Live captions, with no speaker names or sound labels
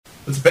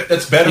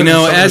That's better. You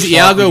know, as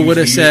Iago would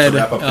have said,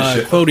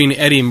 quoting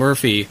Eddie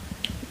Murphy,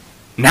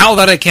 "Now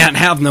that I can't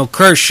have no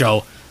curse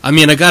show, I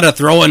gotta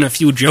throw in a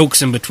few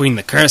jokes in between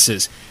the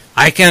curses.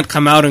 I can't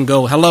come out and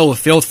go, hello,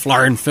 filth,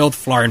 flarn,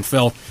 filth,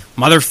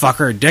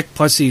 motherfucker, dick,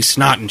 pussy,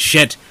 snot, and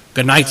shit.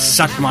 Good night,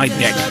 suck my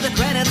dick." The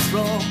credits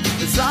roll,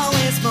 there's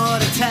always more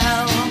to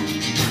tell,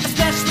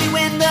 especially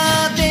when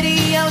the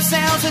video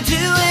sales are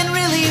doing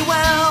really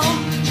well.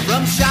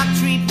 From Shock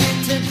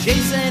Treatment to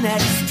Jason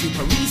X to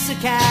Police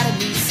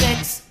Academy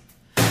 6,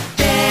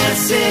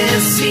 this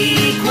is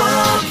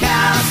Sequel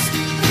Cast,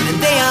 and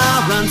they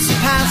are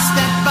unsurpassed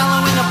at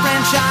following a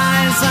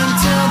franchise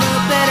until the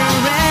bitter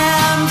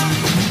end.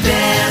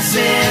 This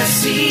is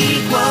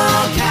Sequel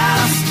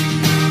Cast,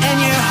 and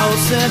your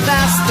hosts have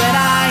asked that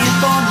I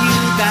inform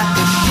you that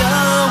the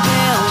show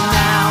will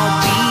now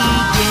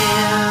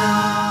begin.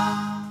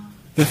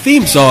 The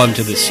theme song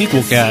to the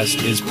Sequel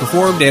Cast is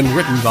performed and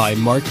written by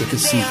Mark with a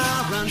C.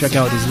 Check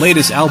out his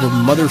latest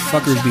album,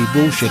 Motherfuckers Be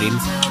Bullshitting,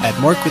 at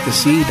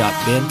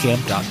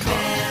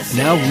markwithac.bandcamp.com.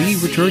 Now we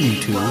return you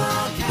to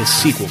the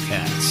Sequel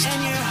Cast.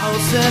 And your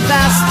hosts have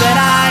asked that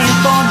I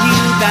inform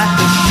you that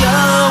the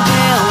show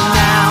will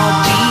now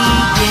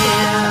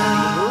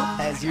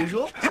begin. As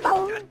usual.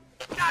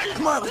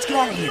 Come on, let's get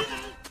out of here.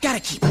 Gotta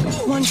keep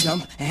one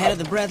jump ahead of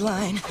the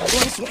breadline,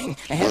 one swing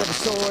ahead of the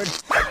sword.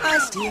 I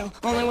steal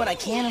only what I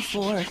can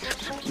afford.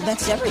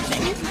 That's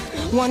everything.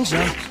 One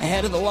jump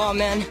ahead of the law,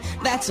 men.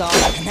 That's all,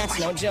 and that's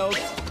no joke.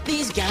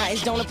 These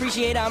guys don't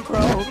appreciate I'm pro.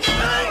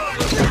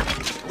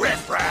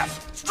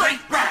 Riff-raff,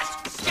 straight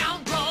back,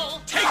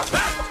 scoundrel, take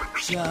that!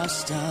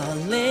 Just a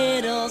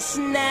little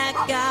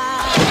snack,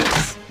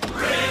 guys.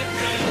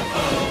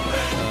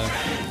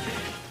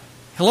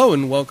 Hello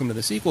and welcome to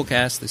the Sequel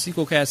Cast. The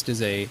Sequel Cast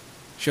is a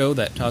show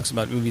that talks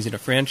about movies in a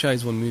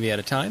franchise, one movie at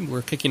a time.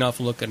 We're kicking off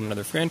a look at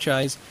another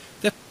franchise.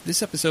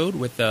 This episode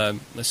with the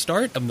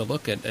start of the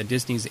look at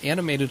Disney's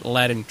animated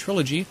Aladdin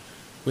trilogy,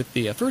 with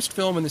the first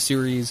film in the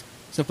series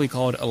simply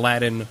called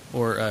Aladdin,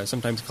 or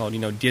sometimes called,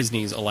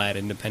 Disney's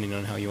Aladdin, depending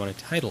on how you want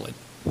to title it.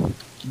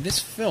 This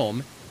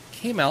film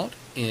came out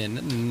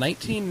in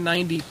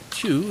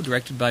 1992,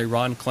 directed by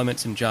Ron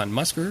Clements and John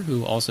Musker,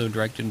 who also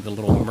directed The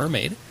Little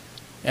Mermaid.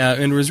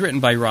 And was written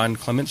by Ron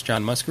Clements,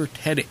 John Musker,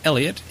 Ted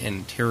Elliott,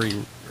 and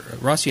Terry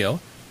Rossio.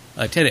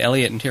 Ted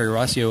Elliott and Terry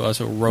Rossio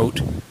also wrote,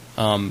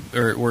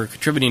 or were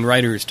contributing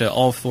writers to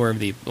all four of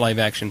the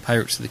live-action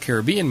Pirates of the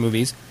Caribbean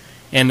movies.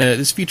 And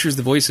this features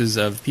the voices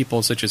of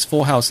people such as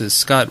Full House's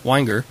Scott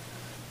Weinger,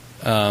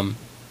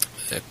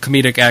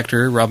 comedic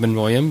actor Robin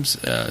Williams,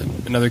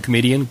 another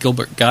comedian,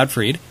 Gilbert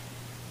Gottfried,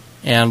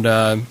 and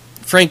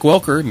Frank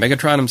Welker,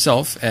 Megatron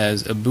himself,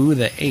 as Abu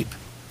the Ape.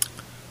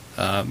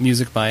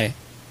 Music by...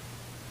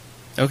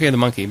 Okay, the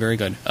Monkey, very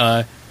good.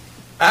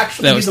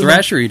 Actually, that was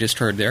Thrasher you just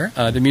heard there.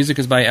 The music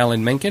is by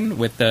Alan Menken,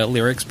 with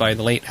lyrics by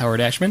the late Howard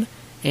Ashman,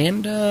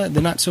 and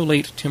the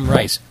not-so-late Tim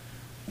Rice.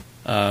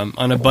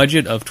 On a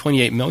budget of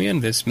 $28 million,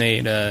 this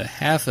made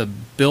 $500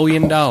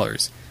 million.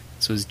 This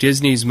was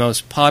Disney's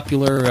most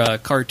popular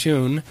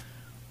cartoon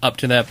up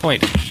to that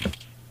point.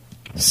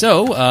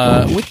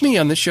 So, with me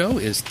on the show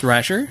is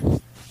Thrasher,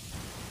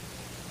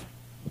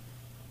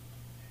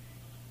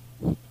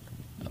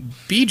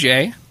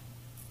 BJ.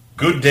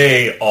 Good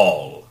day,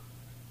 all.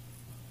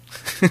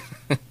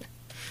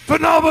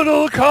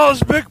 Phenomenal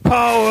cosmic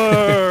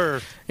power!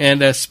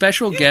 And a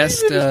special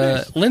guest,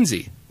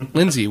 Lindsay.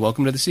 Lindsay,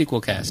 welcome to the Sequel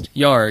Cast.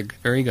 Yarg,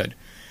 very good.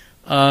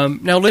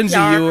 Now, Lindsay,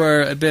 Yarg. You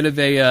are a bit of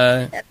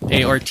a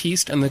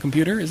artiste on the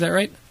computer, is that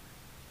right?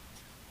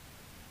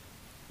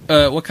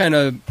 What kind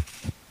of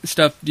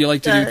stuff do you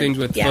like to do? Things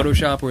with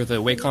Photoshop or with a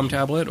Wacom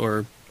tablet,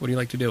 or what do you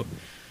like to do?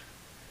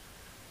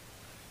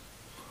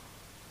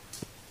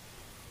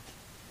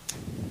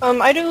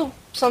 I do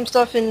some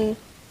stuff in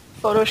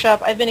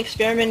Photoshop. I've been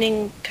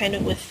experimenting kind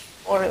of with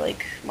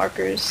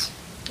markers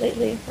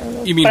lately. I don't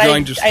know. You mean But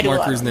drawing just I do a lot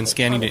markers and then on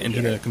scanning the it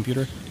into the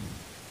computer?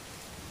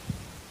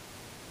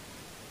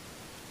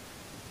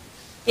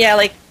 Yeah,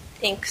 like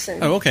inks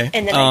and... Oh, okay.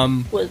 And then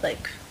I would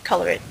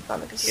color it on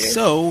the computer.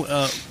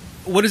 So,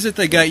 what is it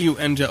that got you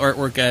into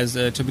artwork as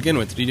to begin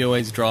with? Did you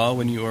always draw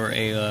when you were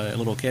a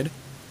little kid?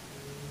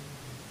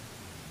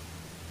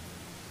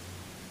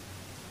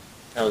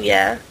 Oh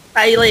yeah,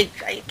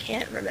 I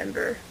can't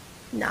remember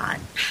not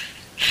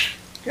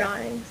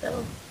drawing,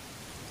 so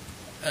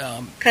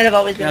kind of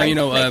always been my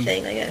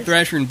thing, I guess.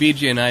 Thrasher and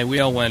BJ and I,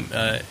 we all went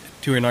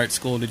to an art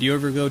school. Did you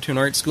ever go to an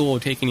art school or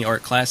take any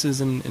art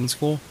classes in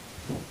school?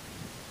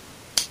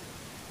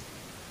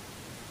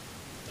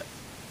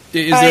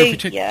 Is there a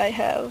particular... Yeah, I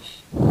have.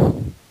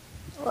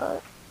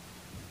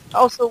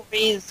 Also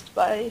raised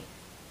by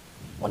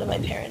one of my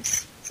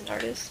parents as an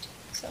artist,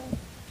 so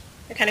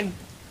I kind of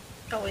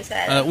always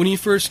had. When you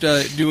first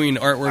doing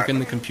artwork in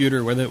the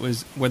computer,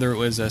 whether it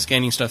was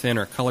scanning stuff in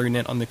or coloring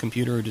it on the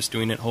computer, or just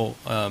doing it whole,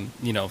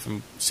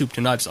 from soup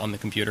to nuts on the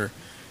computer,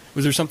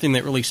 was there something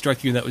that really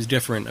struck you that was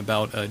different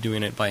about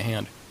doing it by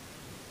hand?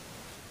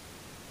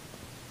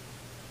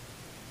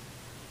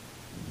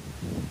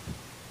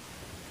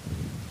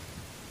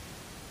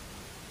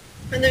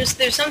 And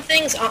there's some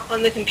things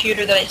on the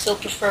computer that I still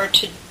prefer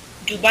to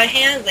do by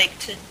hand, like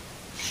to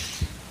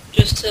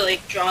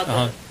draw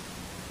the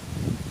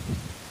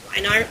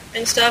line art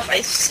and stuff.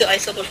 I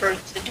still prefer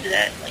to do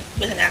that like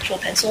with an actual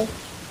pencil.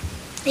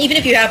 Even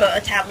if you have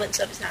a tablet and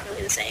stuff, it's not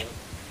really the same.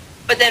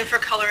 But then for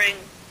coloring,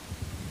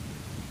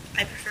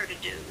 I prefer to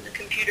do the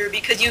computer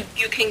because you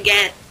can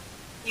get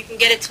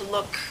it to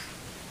look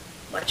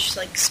much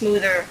like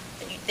smoother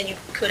than you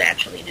could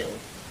actually do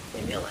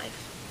in real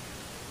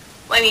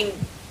life. Well, I mean,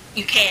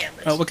 you can.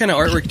 But what kind of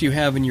artwork do you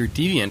have in your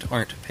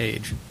DeviantArt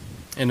page?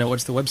 And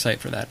what's the website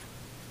for that?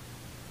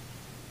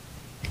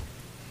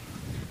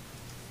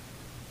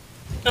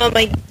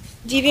 My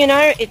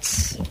DeviantArt,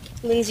 it's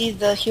Lindsay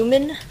the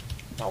Human.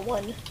 All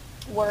one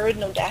word,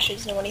 no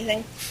dashes, no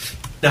anything.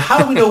 Now, how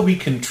do we know we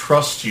can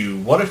trust you?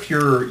 What if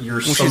you're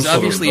some she's sort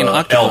obviously of an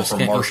octopus. elf or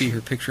Can't you Martian? see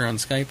her picture on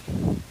Skype?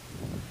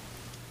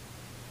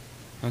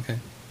 Okay.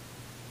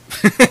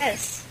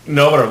 Yes.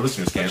 No, but our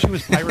listeners can't. She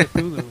was Pirate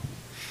Lulu.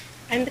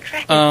 I'm the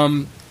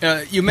Kraken.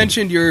 You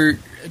mentioned you're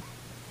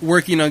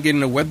working on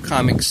getting a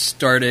webcomic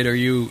started. Are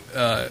you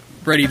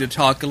ready to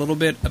talk a little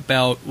bit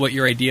about what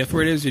your idea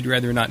for it is? Or would you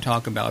rather not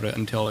talk about it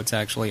until it's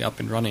actually up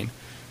and running?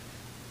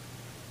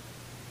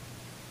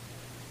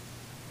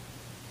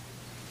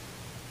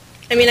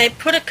 I mean, I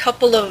put a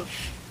couple of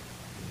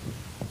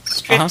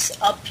strips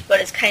up,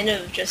 but it's kind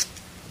of just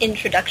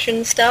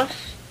introduction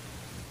stuff.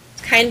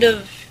 It's kind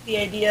of the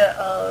idea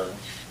of...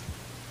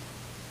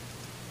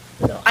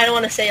 I don't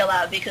want to say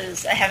aloud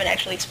because I haven't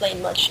actually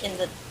explained much in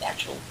the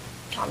actual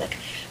comic,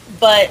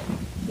 but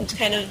it's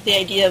kind of the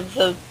idea of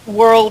the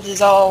world is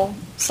all...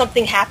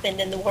 Something happened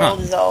and the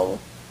world is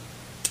all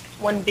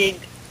one big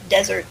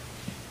desert.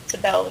 It's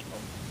about,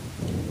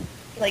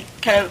 like,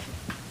 kind of...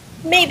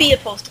 Maybe a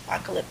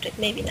post-apocalyptic,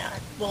 maybe not.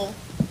 We'll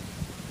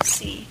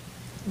see.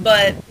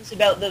 But it's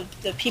about the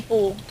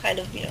people, kind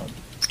of,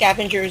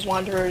 scavengers,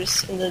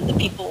 wanderers, and the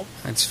people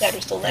that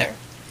are still there.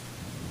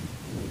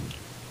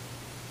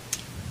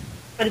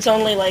 But it's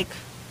only like...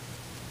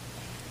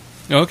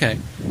 Okay.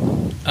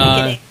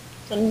 Yeah,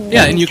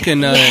 and you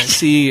can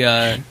see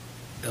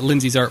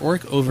Lindsay's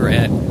artwork over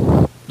at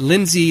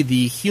Lindsay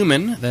the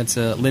Human, that's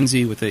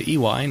Lindsay with a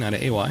EY, not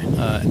a AY,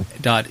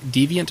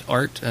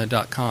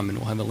 .deviantart.com, and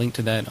we'll have a link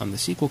to that on the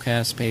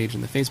Sequelcast page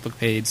and the Facebook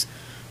page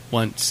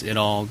once it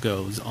all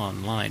goes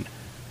online.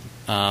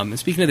 And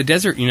speaking of the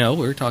desert,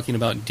 we're talking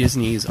about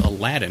Disney's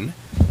Aladdin,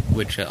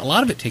 which a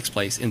lot of it takes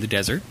place in the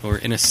desert, or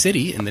in a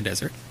city in the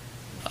desert.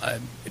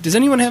 Does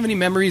anyone have any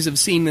memories of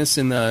seeing this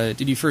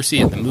did you first see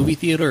it in the movie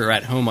theater or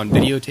at home on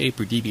videotape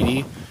or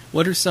DVD?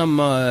 What are some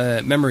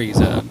memories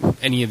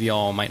any of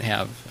y'all might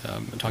have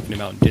talking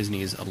about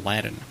Disney's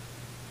Aladdin?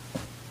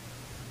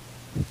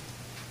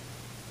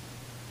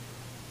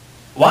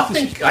 Well,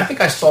 I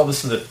think I saw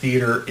this in the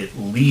theater at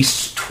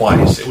least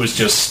twice. It was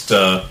just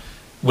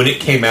when it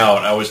came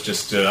out, I was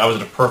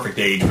at a perfect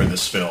age for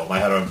this film. I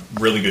had a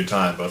really good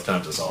time both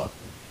times I saw it.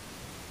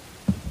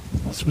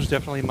 This was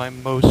definitely my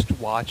most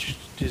watched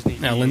Disney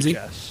VHS. Now, Lindsay?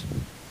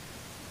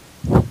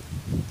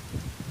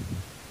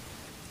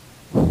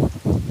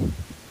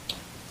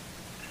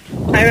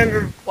 I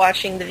remember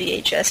watching the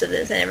VHS of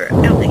this. I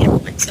don't think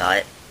everyone saw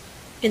it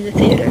in the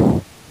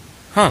theater.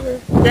 Huh. I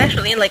was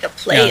actually in like a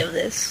play of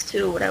this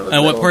too when I was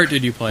little. What part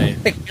did you play?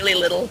 Like really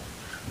little.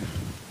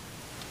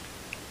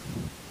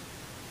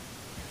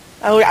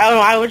 I don't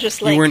know. I would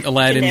just like. You weren't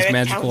Aladdin's generic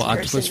magical Count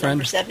octopus person friend?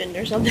 Number 7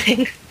 or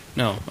something.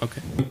 No.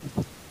 Okay.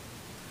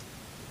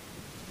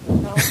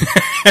 No.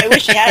 I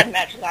wish he had a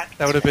magical octopus.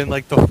 That would have been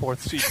like the 4th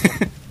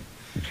sequel.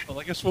 Well,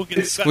 I guess we'll get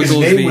His Squiggles.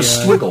 name was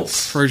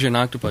Squiggles. Persian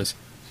octopus.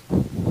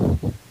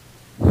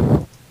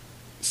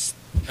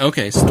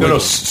 Okay, No,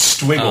 Squiggles.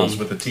 Squiggles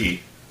with a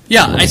T.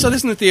 Yeah, I saw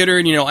this in the theater,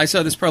 and I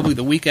saw this probably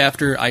the week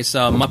after I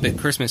saw Muppet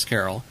Christmas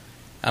Carol.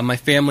 My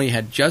family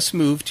had just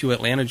moved to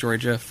Atlanta,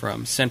 Georgia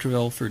from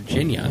Centerville,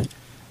 Virginia,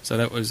 so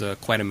that was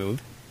quite a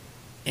move.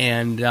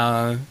 And,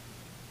 as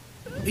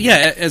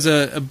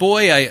a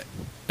boy,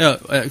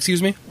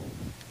 excuse me?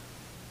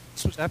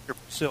 This was after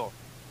Brazil.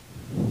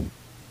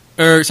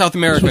 Or South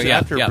America, This was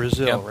after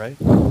Brazil, right?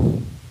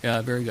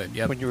 Yeah, very good.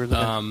 Yep. When you were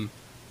living.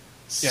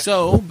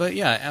 So, but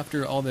yeah,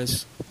 after all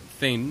this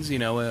things,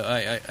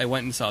 I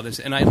went and saw this,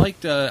 and I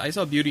liked. I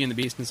saw Beauty and the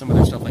Beast and some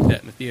other stuff like that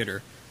in the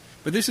theater,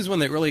 but this is one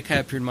that really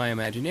captured my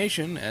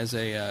imagination as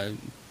a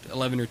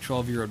 11 or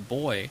 12-year-old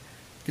boy,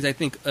 because I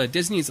think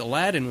Disney's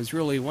Aladdin was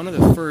really one of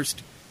the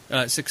first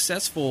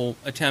successful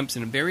attempts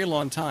in a very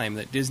long time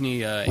that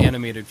Disney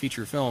animated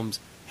feature films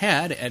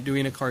had at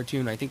doing a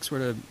cartoon. I think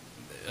sort of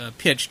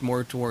pitched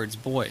more towards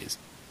boys.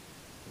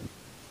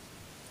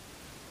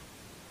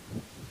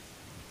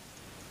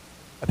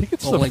 I think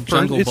it's like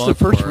Jungle it's the Book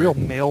first or real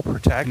male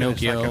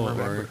protagonist I Pinocchio can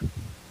remember. or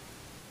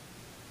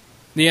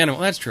the animal.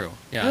 That's true.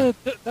 Yeah.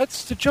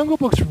 That's the Jungle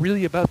Book's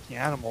really about the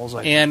animals.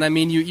 And I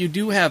mean, you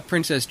do have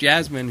Princess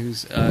Jasmine,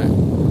 who's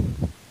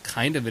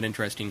kind of an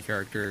interesting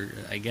character,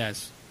 I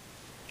guess.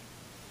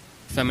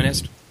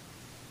 Feminist.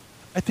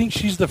 I think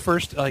she's the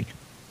first Well,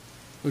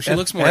 she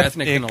looks more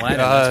ethnic than Aladdin.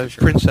 That's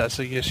for sure. Princess,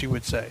 I guess you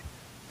would say.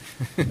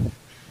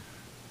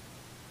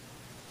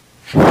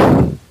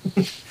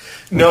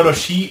 No.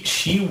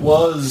 She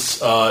was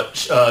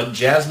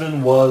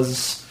Jasmine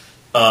was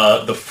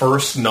the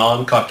first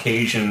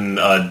non-Caucasian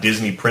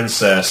Disney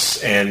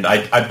princess, and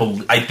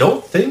I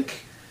don't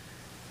think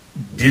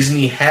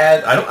Disney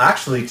had. I don't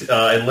actually,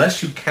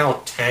 unless you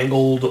count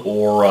Tangled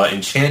or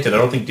Enchanted. I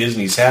don't think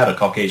Disney's had a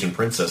Caucasian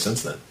princess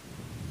since then.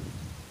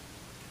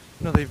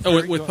 No, they've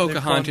with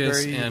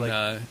Pocahontas very, and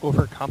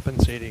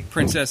overcompensating.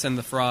 Princess and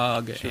the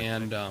Frog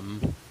and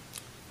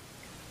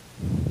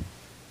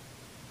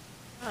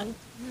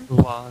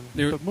Mulan.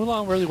 But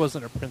Mulan really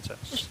wasn't a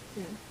princess.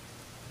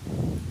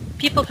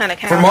 People kind of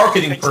For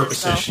marketing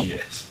purposes, she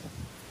is.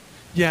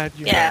 Yeah.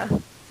 Yeah.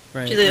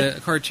 right. She's a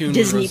The cartoon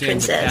Disney Roseanne the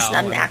princess, Cow,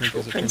 not an I don't think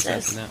actual there's a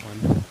princess. in that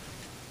one.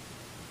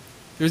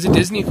 There's a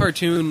Disney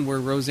cartoon where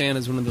Roseanne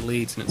is one of the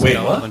leads, and it's Wait,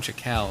 about what? a bunch of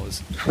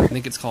cows. I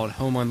think it's called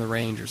Home on the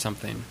Range or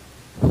something.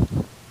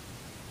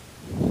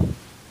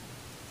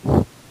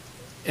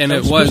 And it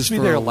was supposed to be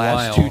for their a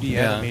last while. 2D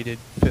yeah. animated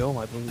film,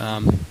 I believe.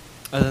 Um,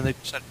 And then they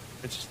decided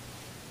it's.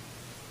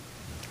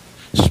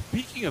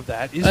 Speaking of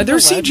that, isn't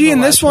there's Aladdin CG the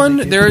in last this one one.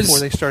 they did There's before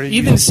they started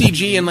even using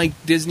CG in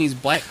like Disney's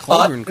Black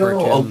Cauldron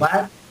cartoon.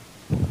 Aladdin.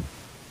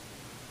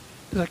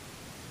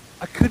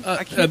 I can't Beauty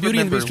and the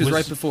remember. Beast was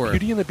right before.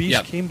 Beauty and the Beast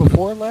Yep. came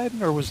before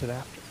Aladdin, or was it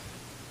after?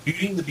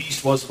 Beauty and the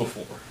Beast was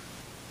before.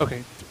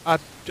 Okay, I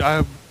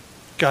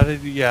got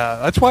it. Yeah,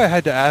 that's why I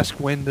had to ask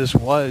when this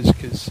was,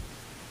 because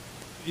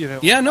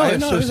Yeah, no, I it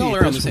was all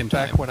associate around this the same with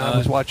back time. when I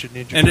was watching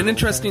Ninja And an Turtles.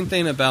 interesting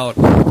thing about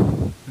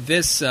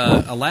this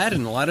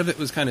Aladdin, a lot of it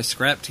was kind of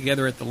scrapped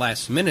together at the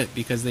last minute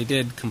because they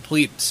did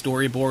complete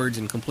storyboards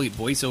and complete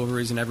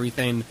voiceovers and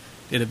everything.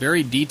 Did a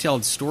very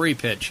detailed story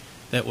pitch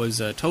that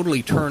was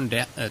totally turned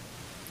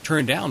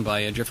down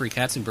by Jeffrey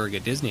Katzenberg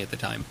at Disney at the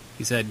time.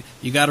 He said,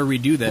 "You got to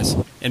redo this."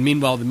 And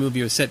meanwhile, the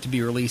movie was set to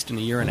be released in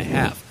a year and a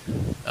half,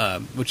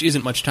 which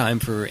isn't much time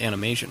for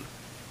animation.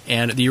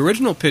 And the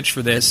original pitch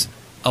for this,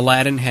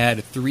 Aladdin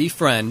had 3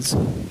 friends,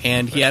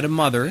 and he had a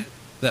mother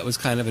that was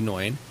kind of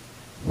annoying.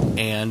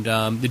 And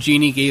the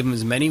genie gave him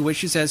as many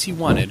wishes as he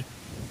wanted.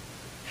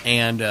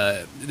 And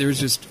there's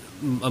just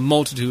a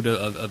multitude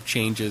of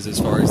changes as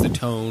far as the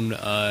tone.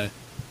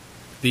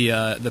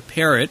 The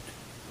parrot,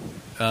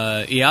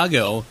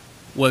 Iago,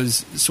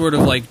 was sort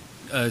of like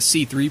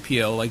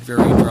C-3PO, like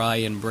very dry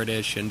and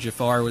British, and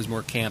Jafar was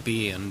more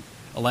campy, and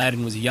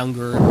Aladdin was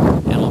younger,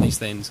 and all these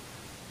things.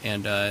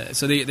 And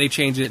so they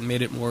changed it and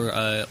made it more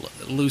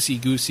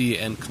loosey-goosey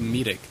and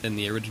comedic than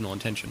the original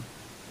intention.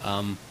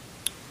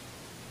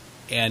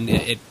 And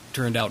it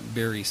turned out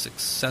very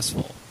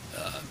successful,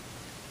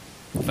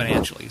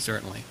 financially,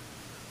 certainly.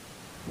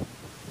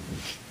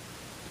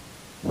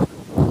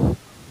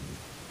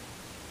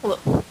 Well,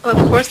 of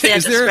course they had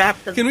Is to there,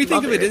 scrap the can we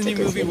think of a mother Disney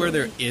to movie where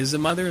there is a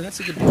mother? That's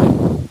a good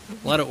point.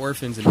 A lot of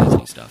orphans in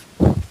Disney stuff.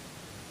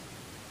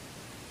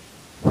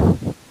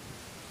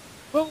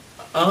 Well,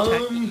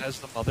 technically as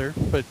the mother,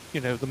 but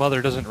the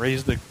mother doesn't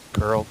raise the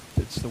girl.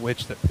 It's the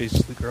witch that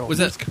raises the girl. Was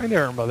that- It's kind of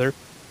her mother?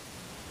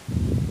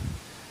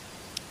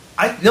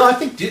 I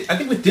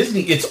think with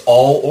Disney, it's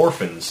all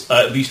orphans.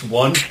 At least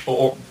one,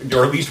 or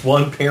at least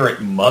one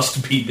parent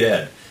must be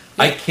dead.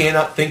 I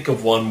cannot think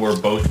of one where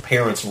both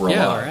parents were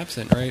Yeah, alive. or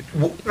absent, right?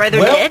 Rather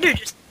Well- dead or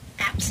just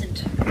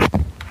absent?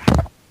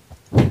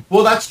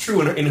 Well, that's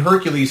true. In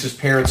Hercules, his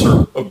parents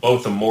are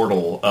both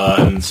immortal,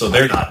 and so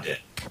they're not dead,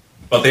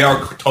 but they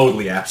are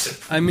totally absent.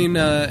 I mean,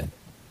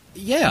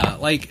 yeah,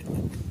 like,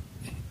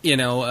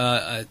 and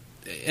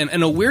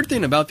a weird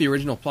thing about the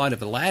original plot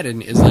of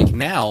Aladdin is, like,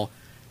 now,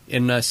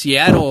 in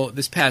Seattle,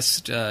 this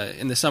past,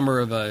 in the summer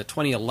of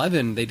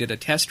 2011, they did a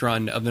test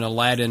run of an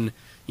Aladdin,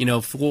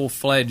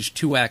 full-fledged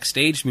 2-act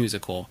stage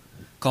musical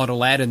called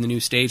Aladdin, the New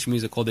Stage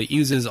Musical, that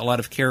uses a lot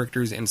of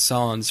characters and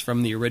songs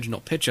from the original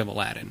pitch of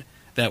Aladdin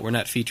that were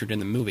not featured in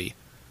the movie.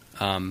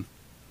 So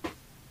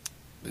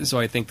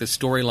I think the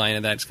storyline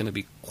of that's going to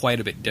be quite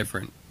a bit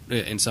different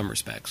in some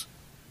respects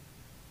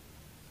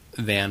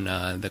than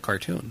the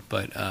cartoon.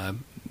 But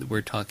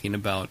we're talking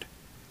about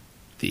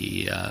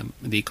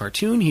the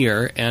cartoon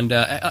here, and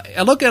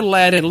I look at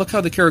Aladdin, look how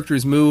the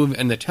characters move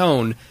and the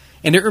tone,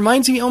 and it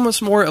reminds me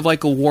almost more of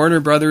like a Warner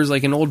Brothers,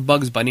 like an old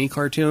Bugs Bunny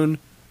cartoon,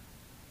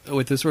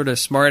 with the sort of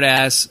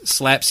smart-ass,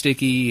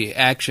 slapsticky,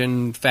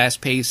 action,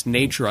 fast-paced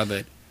nature of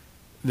it,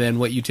 than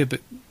what you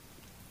typically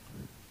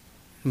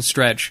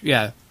stretch.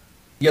 Yeah,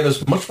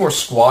 there's much more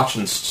squash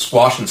and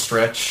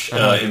stretch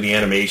in the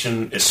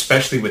animation,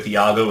 especially with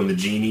Iago and the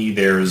genie.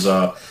 There's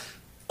a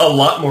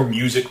lot more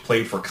music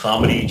played for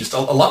comedy, just a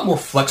lot more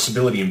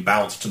flexibility and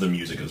bounce to the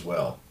music as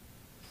well.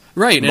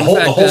 right. The In whole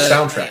fact,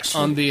 soundtrack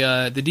on the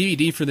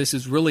DVD for this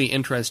is really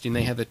interesting.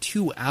 They have a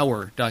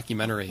 2-hour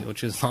documentary,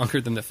 which is longer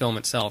than the film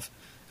itself,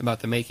 about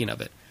the making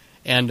of it.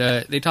 And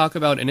they talk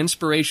about an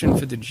inspiration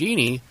for the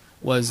genie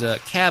was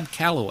Cab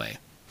Calloway,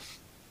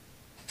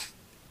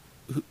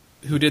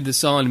 who did the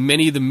song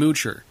Minnie the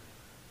Moocher.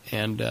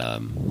 And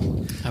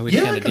I would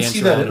Yeah, kind I of can dance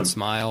see that around in and him.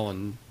 smile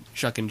and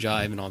shuck and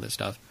jive and all this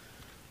stuff.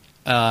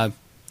 I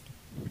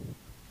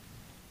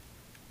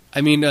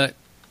mean,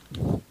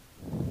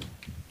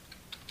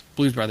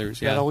 Blues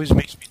Brothers. Yeah, Yeah. it always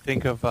makes me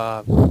think of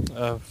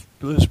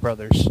Blues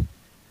Brothers.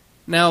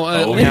 Now, Now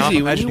I'm Lindsay, when you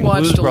imagining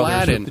watched Blues Brothers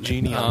Aladdin, with the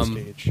genie on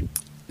stage.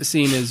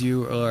 seeing as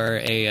you are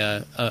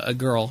a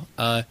girl,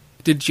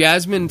 did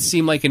Jasmine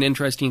seem like an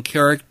interesting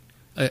character?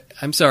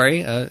 I'm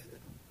sorry, the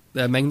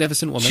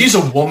magnificent woman. She's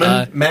a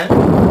woman, Matt.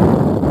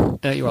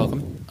 You're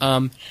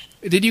welcome.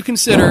 Did you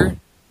consider,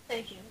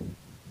 Thank you.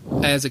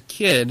 as a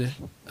kid,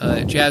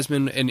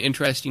 Jasmine an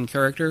interesting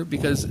character?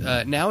 Because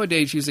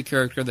nowadays she's a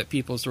character that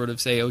people sort of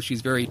say, oh,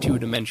 she's very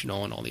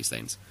two-dimensional and all these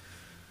things.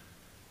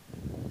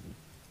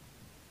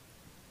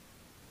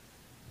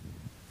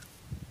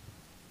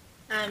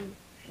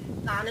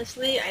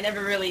 Honestly, I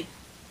never really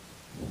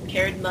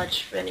cared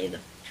much for any of the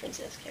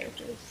princess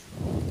characters.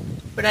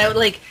 But I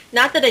would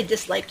not that I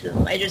disliked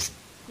them. I just,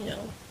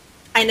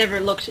 I never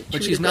looked at.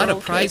 But she's not a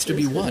prize to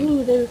be won.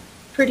 Ooh, they're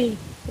pretty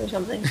or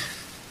something.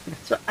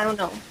 So I don't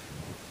know.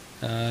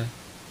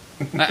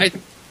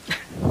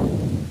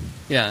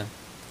 Yeah.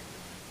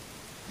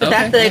 The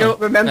fact that I don't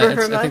remember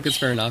her much. I think that's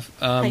fair enough.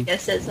 I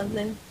guess says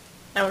something.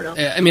 I don't know.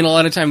 I mean, a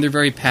lot of time they're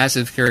very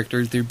passive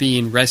characters. They're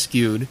being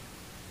rescued.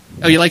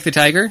 Oh, you like the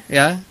tiger?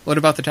 Yeah? What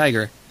about the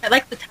tiger? I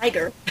like the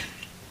tiger.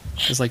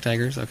 Just like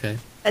tigers? Okay.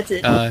 That's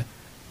it. I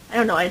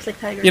don't know. I just like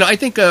tigers. I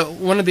think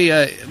one of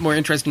the more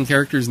interesting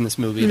characters in this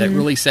movie that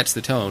really sets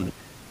the tone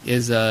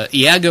is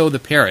Iago the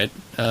parrot,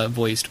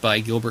 voiced by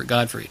Gilbert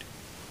Gottfried.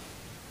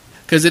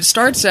 Because it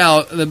starts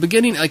out, the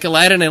beginning, like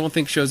Aladdin I don't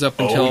think shows up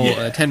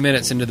until 10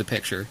 minutes into the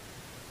picture.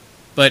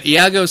 But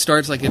Iago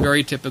starts like a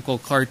very typical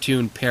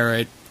cartoon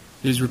parrot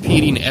who's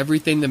repeating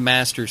everything the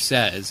master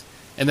says.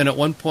 And then at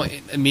one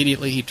point,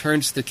 immediately he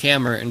turns to the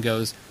camera and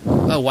goes,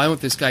 oh, why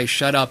won't this guy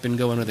shut up and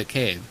go into the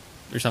cave?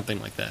 Or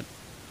something like that.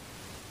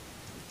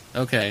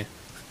 Okay.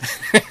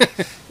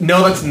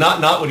 No, that's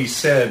not what he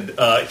said.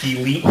 He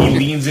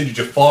leans into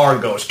Jafar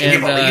and goes, "Can you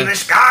believe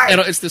this guy?" And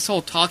it's this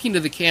whole talking to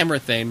the camera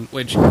thing,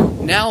 which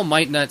now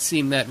might not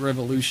seem that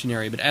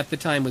revolutionary, but at the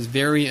time was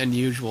very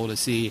unusual to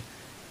see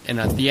in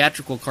a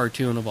theatrical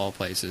cartoon of all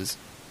places.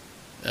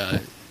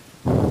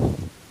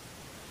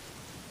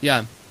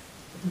 Yeah.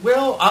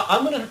 Well,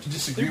 I'm going to have to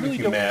disagree with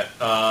you, Matt.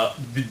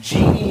 The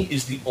genie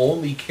is the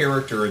only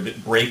character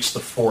that breaks the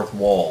fourth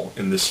wall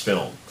in this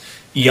film.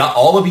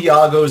 All of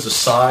Iago's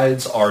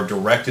asides are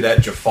directed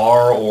at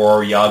Jafar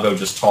or Iago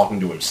just talking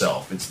to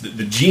himself. It's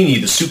the genie,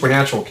 the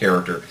supernatural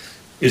character,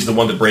 is the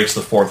one that breaks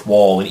the fourth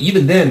wall. And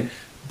even then,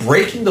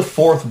 breaking the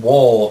fourth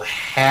wall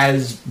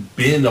has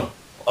been a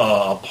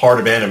part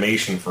of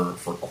animation for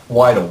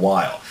quite a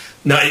while.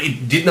 Now,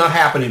 it did not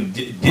happen in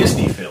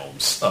Disney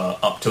films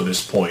up to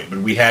this point, but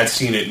we had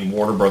seen it in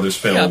Warner Brothers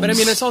films. Yeah, but I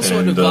mean, it's also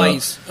a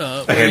device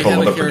where you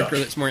have a character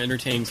that's more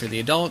entertaining for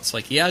the adults,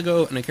 like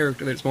Iago, and a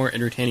character that's more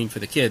entertaining for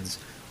the kids,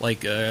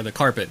 like the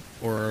Carpet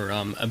or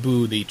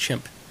Abu the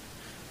chimp.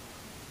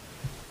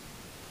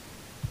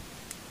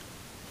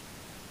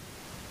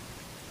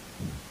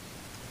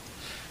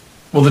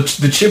 Well,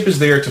 the chimp is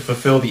there to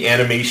fulfill the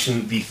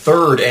animation, the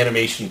third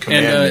animation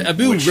commandment. And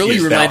Abu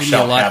really reminded me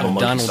a lot of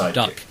Donald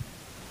Duck.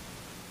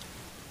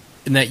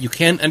 In that you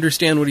can't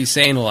understand what he's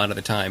saying a lot of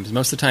the times.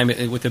 Most of the time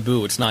with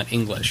Abu, it's not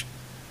English.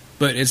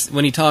 But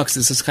when he talks,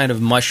 there's this kind of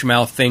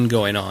mush-mouth thing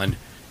going on.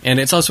 And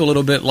it's also a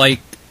little bit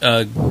like...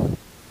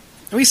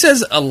 he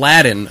says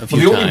Aladdin a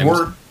few times.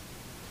 Word...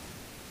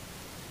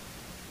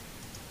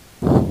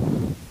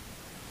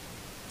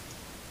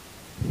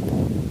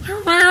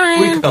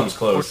 He comes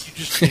close. Or you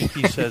just think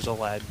he says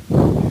Aladdin.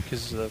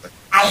 Because it's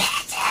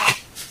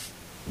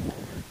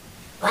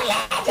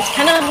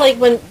kind of like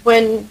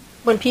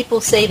when people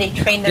say they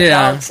train their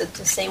dogs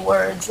to say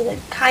words, and it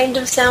kind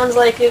of sounds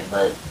like it,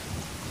 but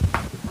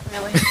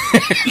really.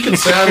 You can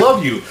say I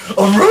love you.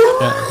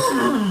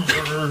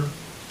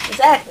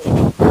 Exactly.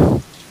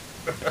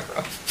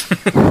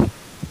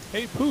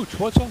 Hey, Pooch,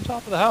 what's on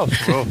top of the house?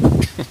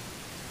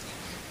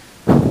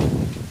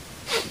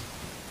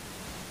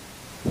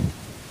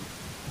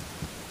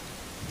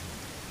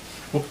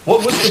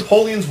 What was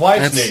Napoleon's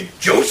wife's name?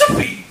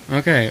 Josephine!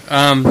 Okay,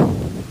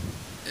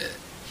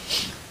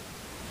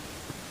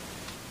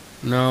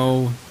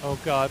 no. Oh,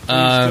 God,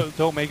 please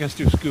don't make us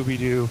do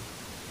Scooby-Doo.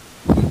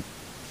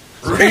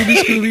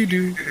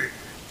 Scooby-Doo.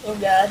 Oh,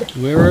 God.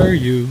 Where are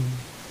you?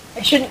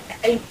 I should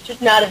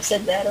not have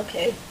said that,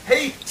 okay.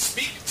 Hey,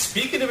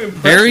 speaking of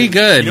impressions... Very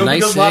good.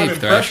 Nice save,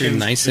 Thrasher.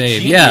 Nice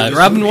save. Yeah,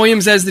 Robin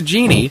Williams as the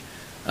genie.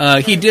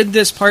 He did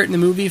this part in the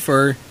movie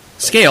for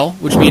scale,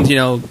 which means,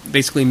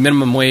 basically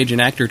minimum wage in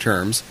actor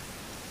terms.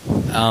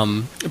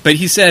 But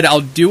he said,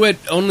 I'll do it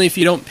only if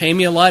you don't pay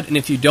me a lot, and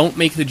if you don't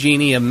make the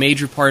genie a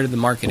major part of the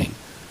marketing,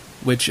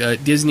 which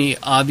Disney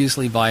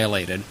obviously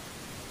violated.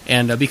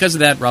 And because of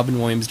that, Robin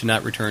Williams did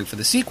not return for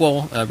the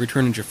sequel,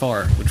 Return of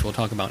Jafar, which we'll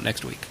talk about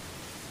next week.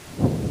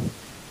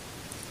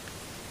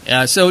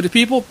 So do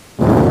people...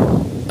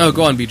 Oh,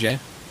 go on, BJ.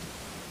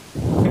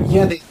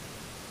 Yeah, they...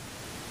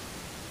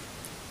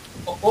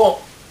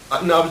 Well,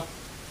 no,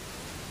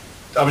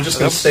 I was just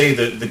going to say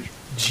that the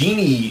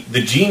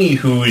genie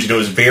who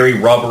is very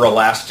rubber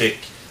elastic,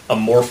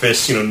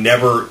 amorphous,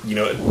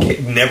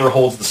 never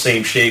holds the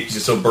same shape because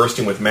he's so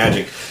bursting with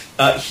magic.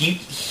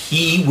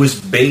 He was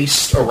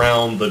based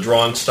around the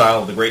drawing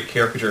style of the great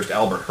caricaturist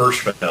Albert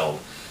Hirschfeld.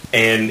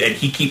 And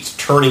he keeps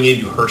turning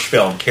into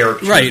Hirschfeld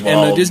characters. Right,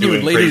 while and Disney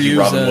would later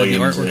use the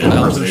Williams artwork of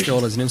Albert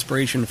Hirschfeld as an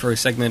inspiration for a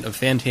segment of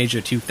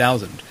Fantasia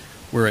 2000,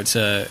 where it's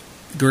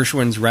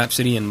Gershwin's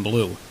Rhapsody in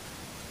Blue.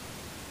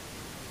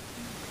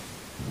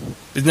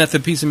 Isn't that the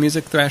piece of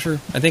music, Thrasher?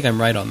 I think I'm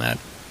right on that.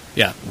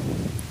 Yeah.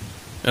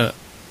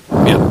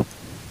 Yeah.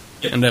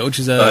 And which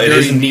is a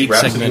very neat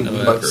segment of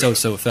a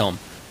so-so film.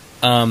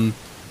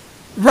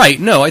 Right,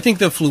 no, I think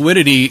the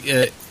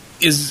fluidity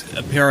is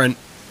apparent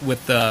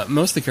with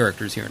most of the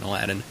characters here in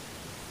Aladdin,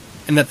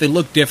 and that they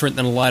look different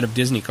than a lot of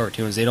Disney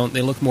cartoons. They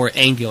look more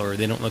angular.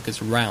 They don't look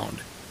as round.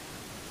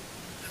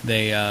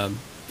 They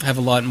have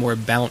a lot more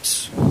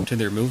bounce to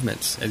their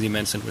movements, as you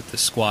mentioned, with the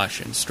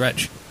squash and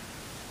stretch,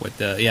 with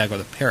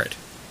the parrot.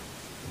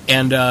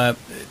 And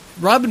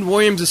Robin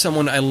Williams is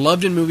someone I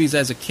loved in movies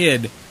as a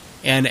kid,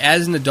 and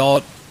as an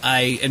adult,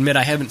 I admit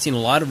I haven't seen a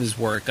lot of his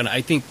work, and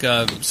I think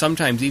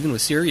sometimes, even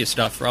with serious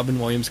stuff,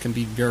 Robin Williams can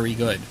be very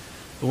good.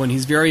 But when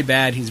he's very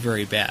bad, he's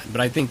very bad. But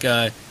I think,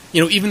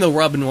 even though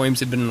Robin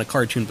Williams had been in a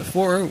cartoon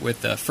before with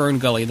Fern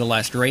Gully, The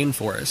Last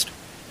Rainforest,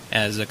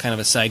 as a kind of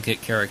a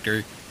sidekick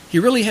character, he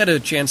really had a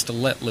chance to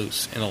let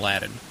loose in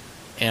Aladdin.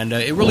 And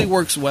it really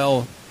works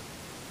well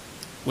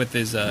with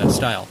his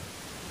style.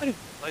 I didn't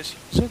realize he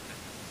was in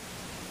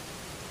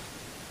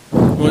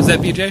What was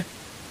that, BJ?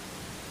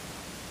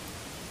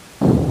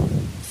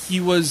 He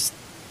was...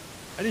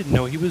 I didn't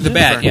know he was the in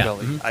Bat, Fern yeah.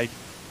 Gully. Mm-hmm. I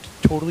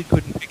totally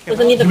couldn't pick him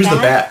Wasn't he up. the He was the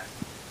Bat? Bat.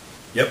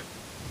 Yep.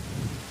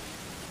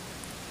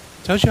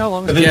 Tells you how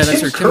long And it's then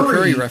that's our Tim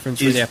Curry reference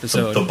for is the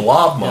episode. The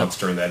Blob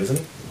monster in that, isn't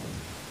he?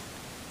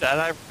 that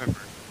I remember.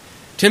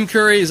 Tim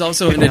Curry is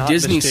also in a Cannot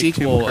Disney mistake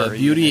Tim sequel, Curry.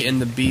 Beauty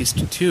and the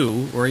Beast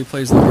 2, where he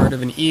plays the part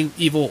of an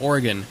evil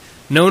organ.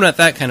 No, not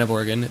that kind of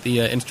organ,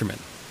 the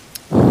instrument.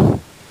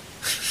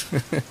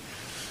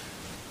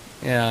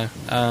 Yeah.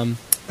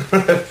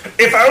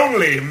 If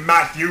only,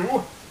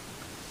 Matthew!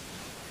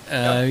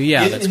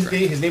 Yeah, that's correct.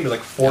 His name is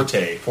like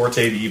Forte.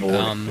 Forte the evil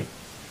organ.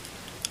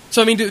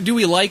 So, I mean, do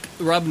we like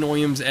Robin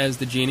Williams as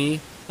the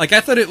genie? Like,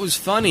 I thought it was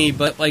funny,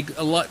 but, like,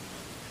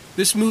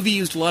 this movie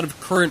used a lot of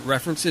current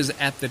references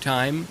at the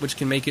time, which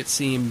can make it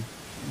seem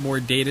more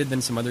dated than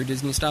some other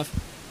Disney stuff.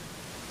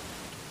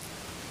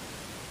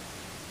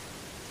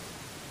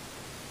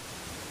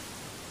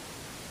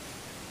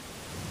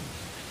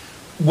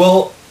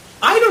 Well,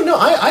 I don't know.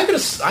 I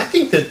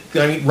think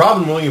that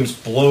Robin Williams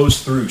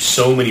blows through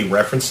so many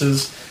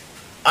references.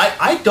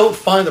 I don't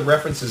find the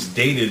references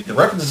dated. The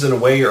references, in a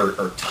way,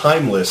 are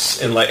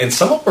timeless, and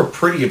some of them are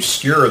pretty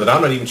obscure that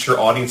I'm not even sure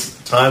audience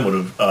at the time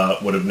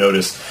would have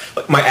noticed.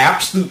 Like, my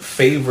absolute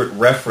favorite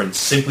reference,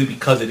 simply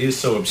because it is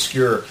so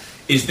obscure,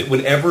 is that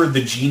whenever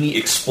the genie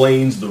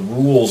explains the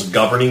rules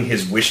governing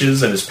his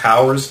wishes and his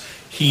powers,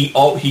 he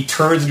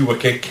turns into a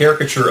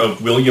caricature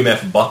of William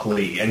F.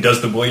 Buckley and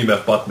does the William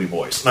F. Buckley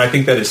voice, and I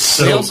think that is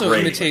so great. He also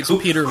imitates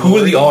Peter who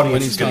are the Lorre audience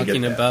when he's going to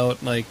talking get that?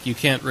 about, like, you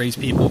can't raise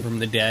people from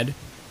the dead.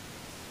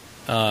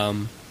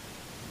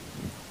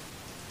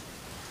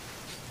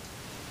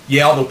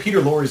 Yeah, although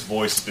Peter Lorre's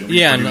voice has been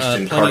reproduced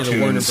in plenty of the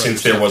Warner cartoons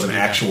since there Brothers was an stuff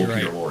like actual that,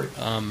 Peter you're Lorre.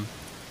 right.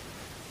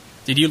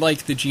 Did you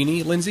like the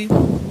genie, Lindsay?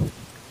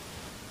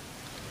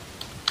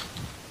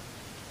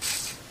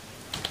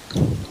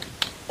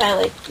 I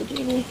like the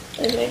genie.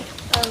 Okay.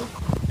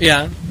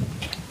 Yeah.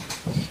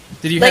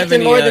 Did you Liked have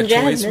him any more than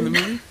toys from the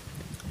Jasmine.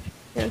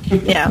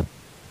 movie? Yeah.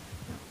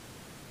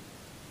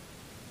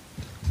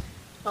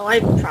 Oh, I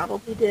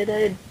probably did. I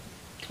had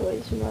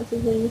toys from lots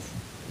of things.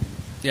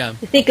 Yeah.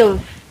 I think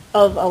of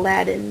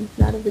Aladdin,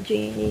 not of the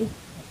genie.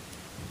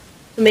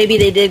 So maybe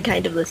they did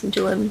kind of listen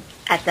to him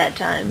at that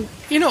time.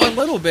 You know, a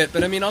little bit,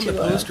 but I mean, on the To,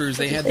 posters,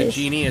 they had the face.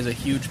 genie as a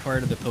huge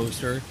part of the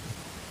poster.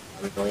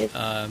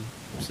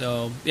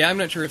 So, yeah, I'm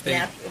not sure if they...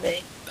 After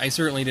they. I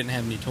certainly didn't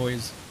have any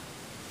toys.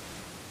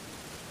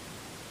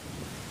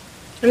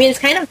 I mean, it's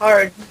kind of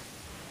hard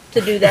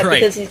to do that Right.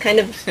 because he's kind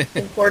of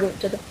important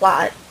to the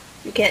plot.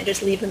 You can't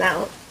just leave him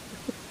out.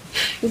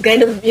 He's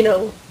kind of,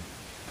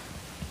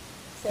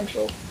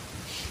 central.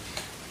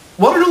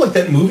 Well, I don't know, like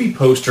that movie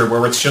poster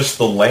where it's just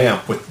the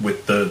lamp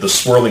with the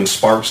swirling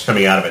sparks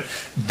coming out of it.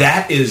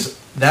 That is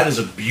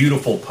a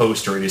beautiful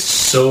poster. It is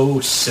so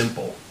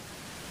simple.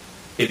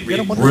 It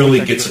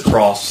really gets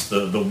across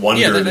the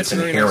wonder that's a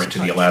very inherent nice to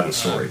the touch. Aladdin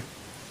story.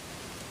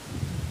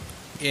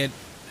 It,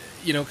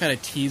 kind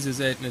of teases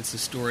it, and it's a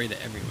story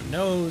that everyone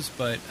knows,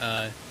 but,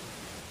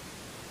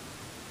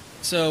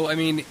 so, I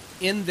mean,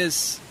 in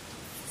this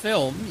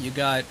film, you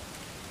got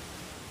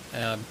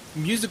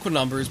musical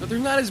numbers, but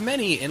there's not as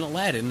many in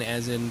Aladdin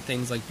as in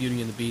things like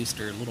Beauty and the Beast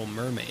or Little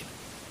Mermaid.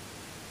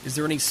 Is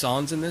there any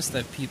songs in this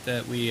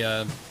that we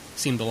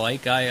seem to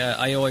like?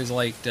 I always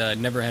liked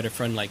Never Had a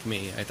Friend Like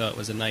Me. I thought it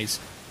was a nice...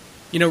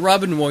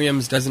 Robin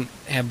Williams doesn't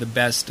have the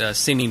best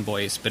singing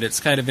voice, but it's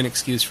kind of an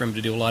excuse for him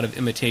to do a lot of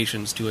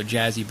imitations to a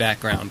jazzy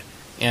background,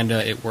 and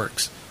it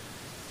works.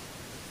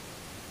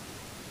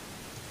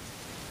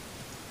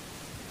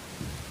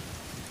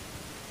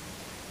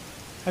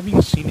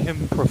 having seen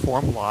him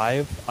perform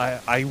live,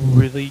 I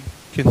really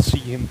can see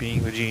him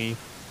being the genie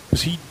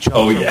because he jumps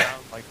around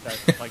like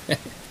that. Like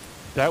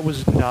that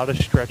was not a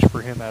stretch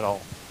for him at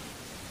all.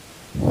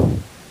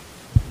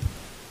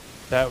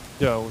 I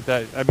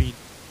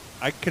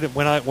could have,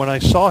 when I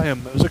saw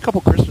him, it was a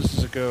couple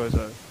Christmases ago as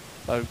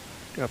a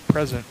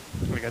present.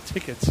 We got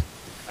tickets,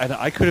 and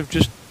I could have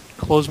just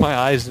closed my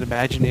eyes and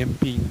imagined him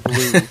being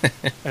blue,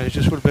 and it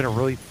just would have been a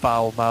really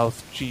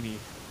foul-mouthed genie,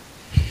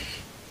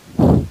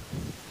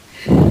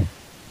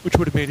 which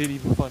would have made it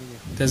even funnier.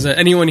 Does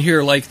anyone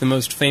here like the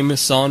most famous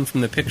song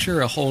from the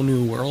picture, A Whole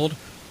New World?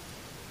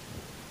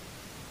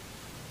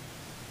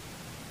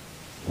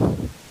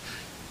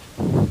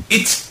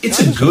 It's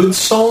a good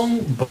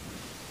song,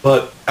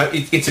 but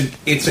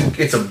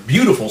it's a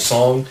beautiful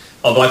song.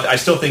 Although I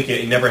still think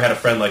it Never Had a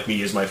Friend Like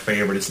Me is my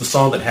favorite. It's the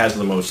song that has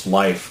the most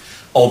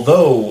life.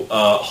 Although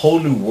Whole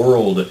New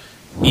World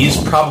is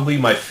probably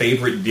my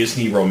favorite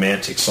Disney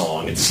romantic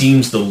song. It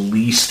seems the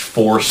least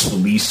forced, the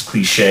least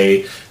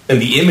cliche,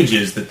 and the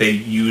images that they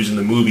use in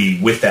the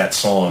movie with that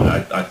song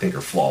I think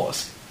are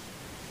flawless.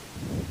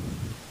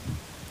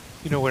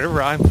 You know,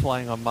 whenever I'm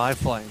flying on my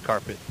flying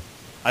carpet,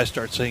 I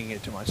start singing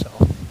it to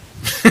myself.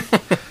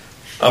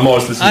 I'm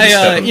always listening to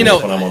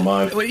Steppenwolf when I'm on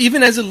mine.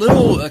 Even as a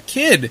little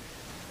kid,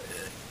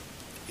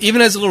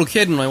 when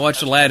I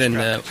watched Aladdin,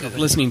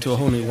 listening to A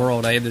Whole New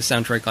World, I had the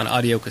soundtrack on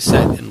audio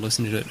cassette and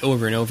listened to it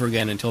over and over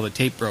again until the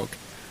tape broke.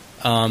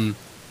 I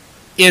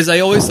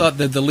always thought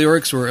that the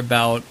lyrics were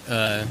about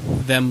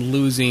them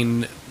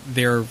losing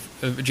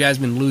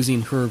Jasmine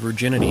losing her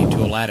virginity to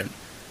Aladdin.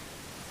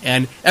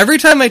 And every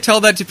time I tell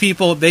that to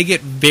people, they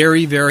get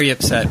very, very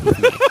upset with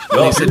me.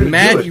 They said,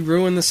 Matt, you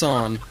ruined the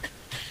song.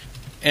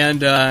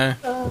 And,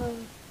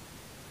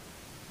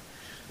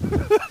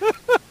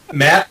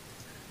 Matt,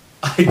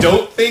 I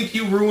don't think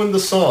you ruined the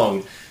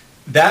song.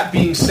 That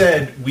being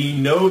said, we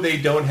know they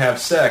don't have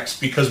sex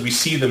because we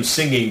see them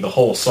singing the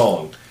whole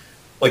song.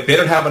 Like, they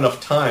don't have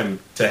enough time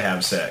to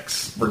have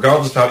sex,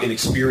 regardless of how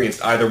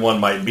inexperienced either one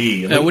might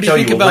be. And what do you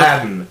think about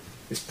Aladdin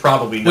is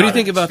probably not. What do you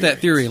think about that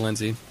theory,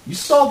 Lindsay? You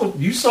saw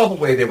the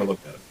way they were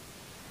looked at it.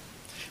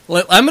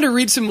 Well, I'm going to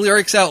read some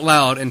lyrics out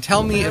loud and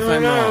tell me if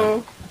I'm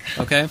wrong.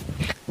 Okay?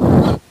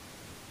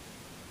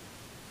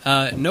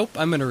 Nope,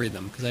 I'm going to read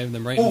them because I have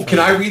them right in front can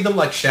of I me. read them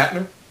like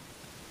Shatner?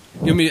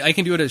 You want me, I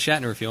can do it as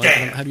Shatner if you want.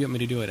 Damn. How do you want me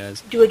to do it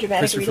as? Do a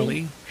dramatic Christopher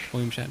reading. Lee?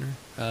 William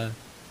Shatner?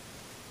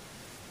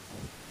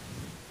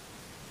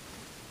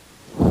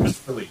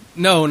 Christopher Lee.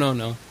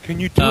 No. Can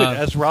you do it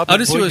as Robin I'll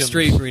just Williams, do a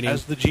straight reading.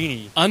 as the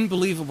genie?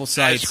 Unbelievable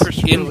sights,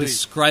 Christopher Lee.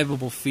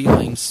 indescribable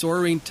feeling,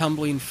 soaring,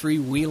 tumbling,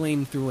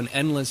 freewheeling through an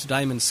endless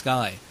diamond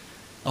sky.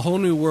 A whole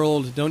new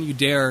world, don't you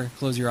dare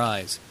close your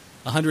eyes.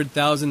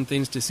 100,000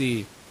 things to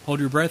see. Hold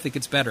your breath, it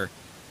gets better.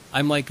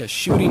 I'm like a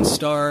shooting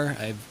star,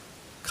 I've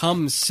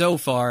come so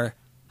far,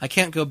 I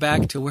can't go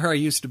back to where I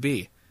used to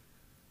be.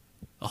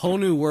 A whole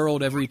new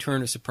world, every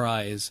turn a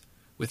surprise,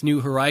 with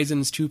new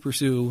horizons to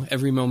pursue,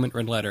 every moment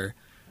red letter.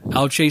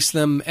 I'll chase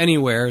them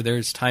anywhere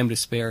there's time to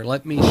spare.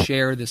 Let me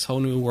share this whole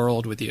new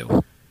world with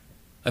you.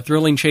 A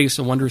thrilling chase,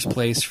 a wondrous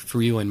place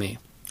for you and me.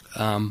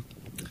 I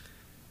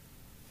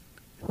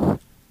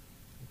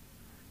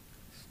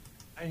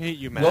hate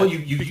you, Matt. Well, you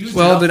used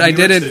But I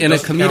did it in a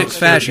doesn't comedic count as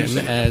fashion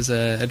introducing. as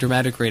a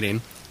dramatic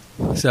rating.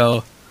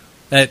 So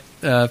that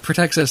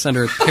protects us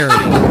under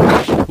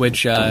parody,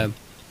 which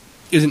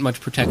isn't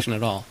much protection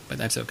at all, but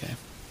that's okay.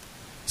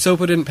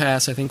 SOPA didn't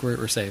pass. I think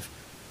we're safe.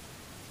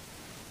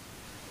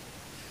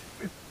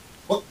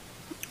 What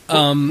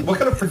kind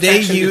of They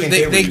protection do you think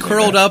they were they using,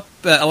 curled Matt? up.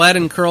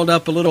 Aladdin curled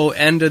up a little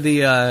end of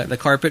the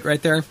carpet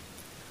right there.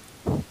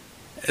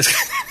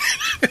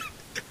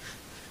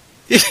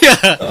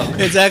 Yeah,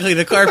 exactly.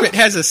 The carpet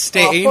has a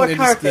stain. poor and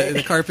carpet.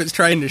 the carpet's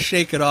trying to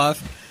shake it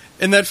off,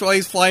 and that's why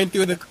he's flying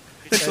through the.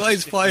 That's why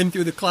he's flying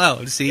through the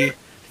clouds. See, to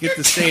get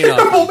the stain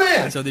Terrible off,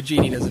 man. so the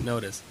genie doesn't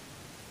notice.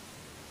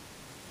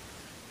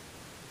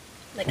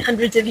 Like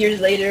hundreds of years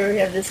later, we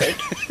have this like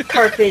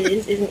carpet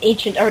is an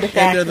ancient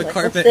artifact. And the like,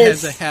 carpet what's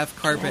has a this? half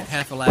carpet,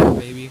 half Aladdin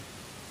baby.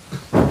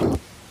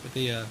 With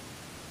the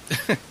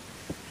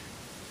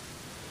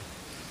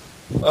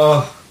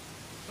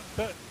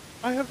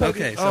I have that.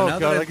 Okay, so oh, now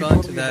God, that I I've can gone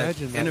totally to that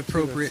imagine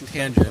inappropriate too.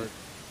 That's tangent.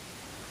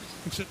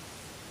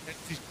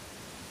 these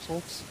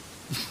insults.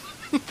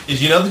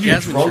 Is you know that you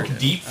Jasmine drunk sure did.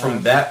 deep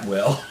from that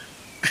well?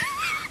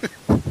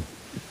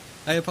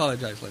 I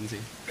apologize, Lindsay.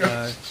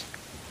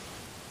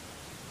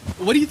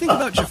 What do you think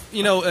about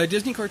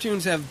Disney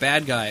cartoons have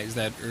bad guys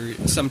that are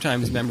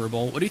sometimes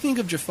memorable. What do you think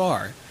of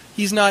Jafar?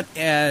 He's not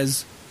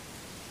as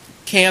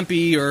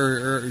campy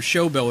or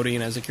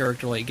showboating as a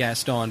character like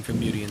Gaston from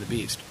Beauty and the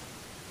Beast.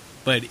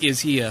 But is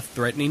he a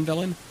threatening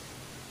villain?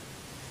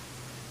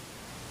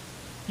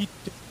 He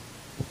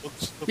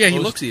looks the Yeah, he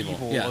most looks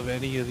evil, yeah. of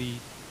any of the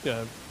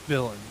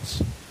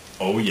villains.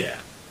 Oh yeah.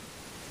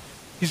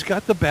 He's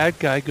got the bad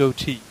guy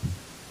goatee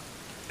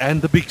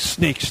and the big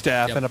snake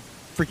staff Yep. and a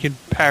freaking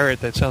parrot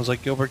that sounds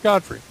like Gilbert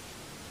Gottfried.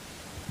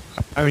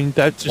 I mean,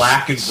 that's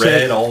Black and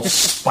red, all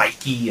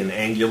spiky and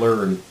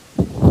angular, and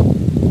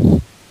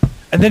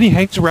And then he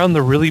hangs around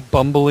the really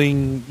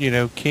bumbling,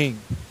 king.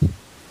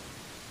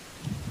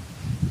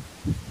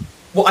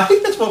 Well, I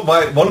think that's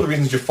why one of the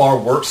reasons Jafar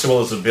works so well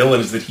as a villain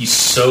is that he's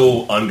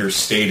so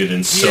understated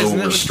and so isn't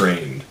it?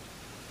 restrained.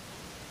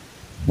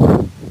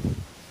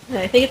 And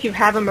I think if you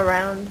have him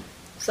around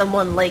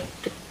someone like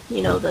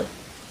the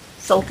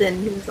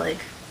Sultan, who's like,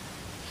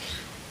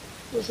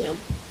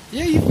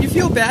 Yeah, you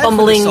feel bad for the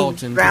bumbling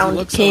Sultan because he round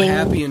looks king. so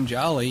happy and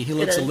jolly. He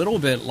looks a little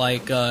bit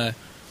like the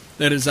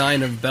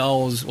design of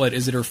Belle's. What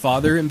is it? Her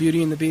father in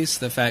Beauty and the Beast,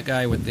 the fat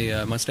guy with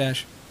the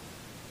mustache.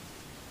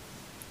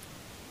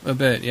 A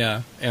bit,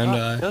 yeah, and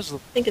I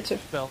think it's her.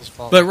 Belle's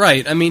fault. but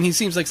right. I mean, he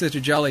seems like such a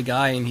jolly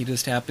guy, and he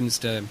just happens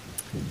to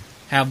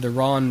have the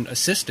wrong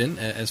assistant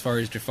as far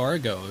as Jafar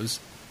goes,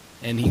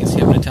 and he gets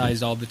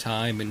hypnotized all the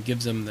time and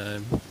gives him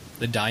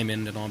the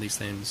diamond and all these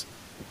things.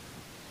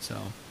 So.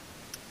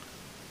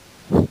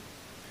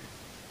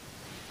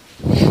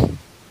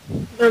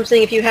 But I'm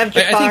saying if you have I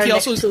think Jafar he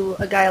next also-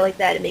 to a guy like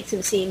that, it makes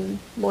him seem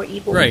more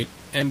evil. Right,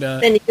 and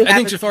Then you I have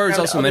think it Jafar is around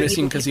also other menacing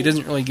evil because he people.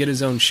 doesn't really get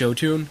his own show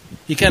tune.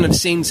 He kind of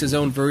sings his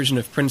own version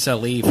of Prince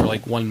Ali for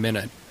like 1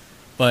 minute.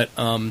 But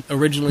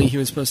originally he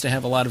was supposed to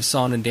have a lot of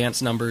song and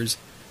dance numbers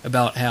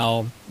about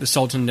how the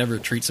Sultan never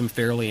treats him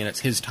fairly and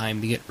it's his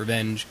time to get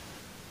revenge.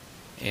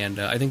 And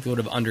I think they would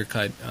have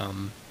undercut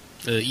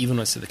the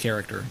evilness of the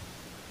character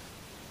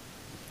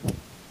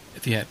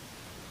if he had.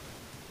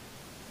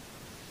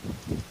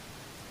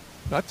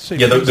 Not to say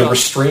Yeah, the Prince Ali-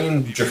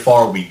 restrained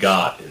Jafar we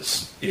got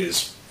is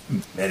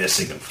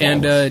menacing and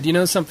And flawless. do you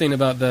know something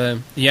about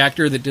the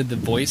actor that did the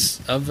voice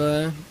of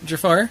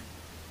Jafar?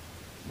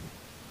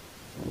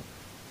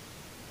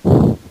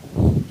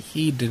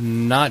 He did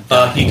not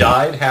die. He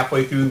died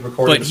halfway through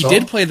recording But the he song.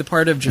 did play the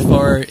part of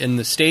Jafar in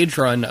the stage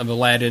run of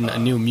Aladdin, a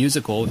new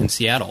musical in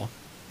Seattle.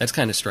 That's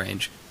kind of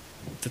strange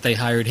that they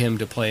hired him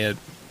to play it,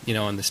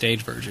 on the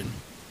stage version,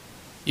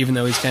 even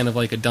though he's kind of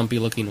like a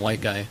dumpy-looking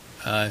white guy.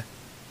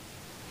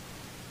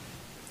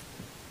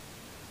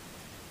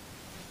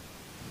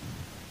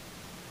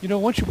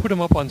 Once you put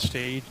him up on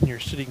stage and you're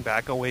sitting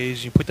back a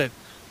ways, you put that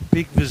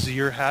big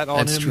vizier hat on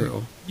That's him.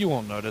 true. You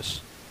won't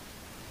notice.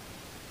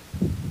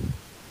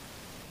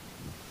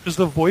 Because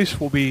the voice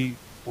will be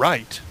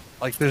right.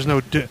 Like there's no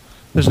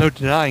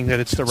denying that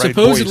it's the right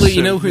voice. Supposedly,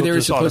 so who you'll they were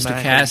just supposed to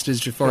automatically cast as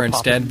Jafar pop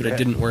instead, in but your it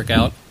head. didn't work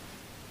out.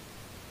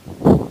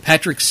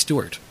 Patrick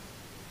Stewart.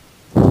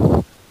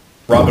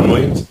 Robin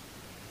Williams.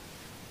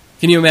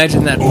 Can you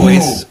imagine that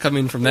voice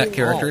coming from that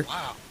character? Oh,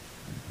 wow.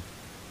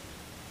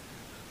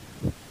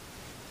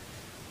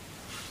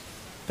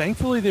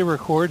 Thankfully, they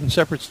record in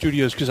separate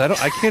studios because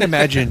I can't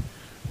imagine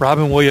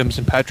Robin Williams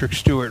and Patrick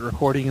Stewart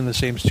recording in the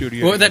same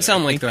studio. What would that together.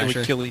 sound I like, think they would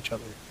Thrasher? kill each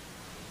other.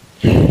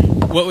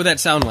 What would that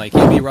sound like?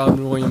 You'd be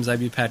Robin Williams, I'd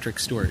be Patrick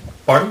Stewart.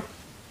 Pardon?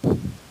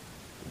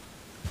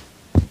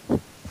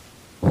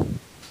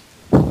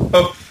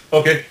 Oh,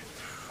 okay.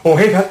 Oh,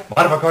 hey, Pat.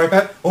 Mind if I call you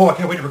Pat? Oh, I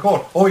can't wait to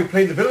record. Oh, you're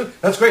playing the villain?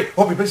 That's great.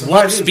 Oh, we play some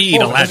Warp violin. speed,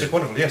 oh, Aladdin. fantastic.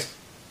 Wonderful, yes.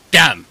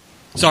 Damn!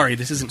 Sorry,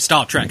 this isn't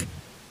Star Trek.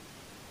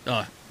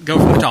 Go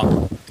from the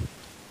top.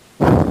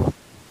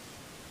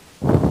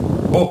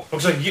 Oh,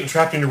 looks like you're getting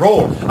trapped in your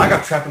roll. I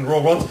got trapped in the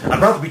roll once. I'd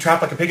rather be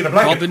trapped like a pig in a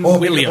blanket. Robin oh,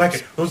 pig in a Williams.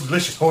 blanket. Those are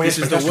delicious. Oh, yes,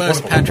 This is the fantastic.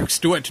 worst Wonderful. Patrick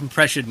Stewart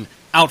impression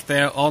out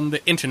there on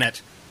the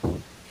internet.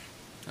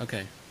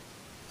 Okay.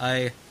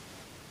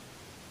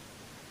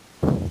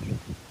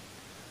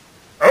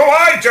 Oh,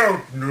 I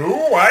don't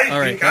know. I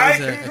Alright, think that I was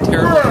can a do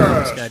terrible drum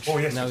worse. sketch. Oh,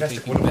 yes, Now we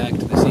fantastic. take you Wonderful. back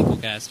to the sequel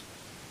cast.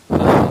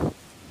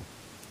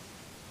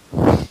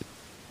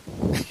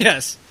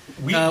 Yes.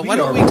 We Why don't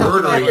are we talk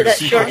murdering about After that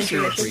sequel short cast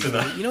intermission.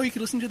 tonight. You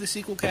can listen to the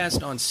sequel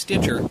cast on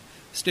Stitcher.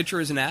 Stitcher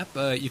is an app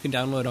you can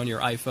download on your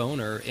iPhone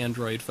or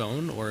Android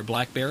phone or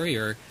BlackBerry,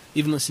 or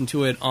even listen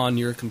to it on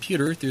your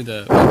computer through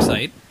the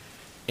website.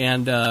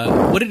 And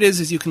what it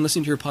is you can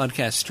listen to your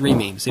podcast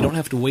streaming, so you don't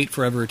have to wait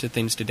forever to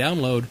things to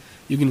download.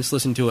 You can just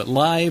listen to it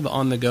live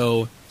on the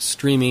go,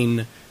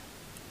 streaming,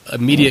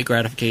 immediate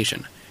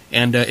gratification.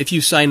 And if you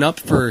sign up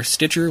for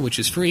Stitcher, which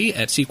is free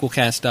at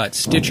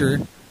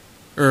sequelcast.stitcher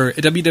or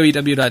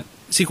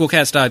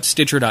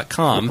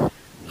www.sequelcast.stitcher.com,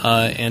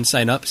 and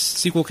sign up,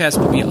 Sequelcast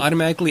will be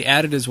automatically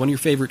added as one of your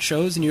favorite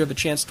shows, and you have a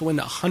chance to win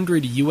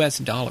 $100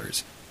 US.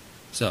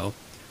 So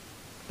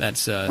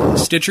that's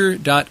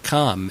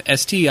Stitcher.com,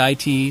 STITCHER.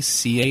 I'd say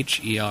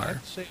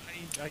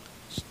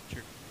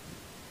Stitcher.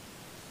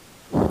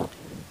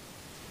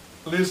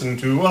 Listen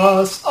to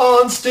us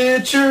on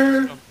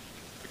Stitcher.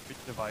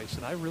 Device,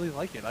 and I really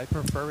like it. I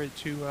prefer it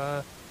to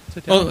Oh,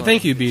 download.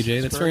 thank you, It's- BJ.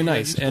 it's That's very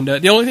nice. useful.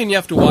 And the only thing you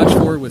have to watch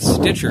for with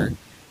Stitcher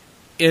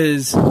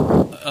is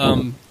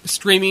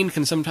streaming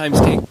can sometimes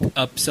take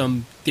up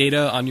some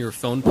data on your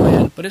phone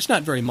plan, but it's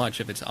not very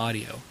much if it's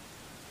audio.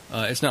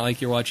 It's not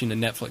like you're watching a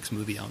Netflix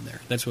movie on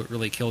there. That's what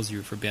really kills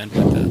you for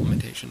bandwidth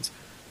limitations.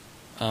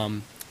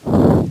 And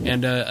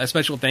a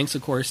special thanks,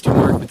 of course, to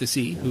Mark with the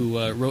C, who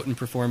wrote and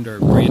performed our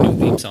brand new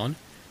theme song.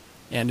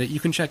 And you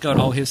can check out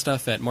all his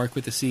stuff at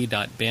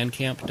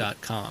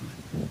markwiththec.bandcamp.com.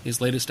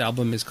 His latest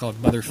album is called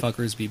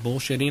Motherfuckers Be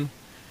Bullshitting.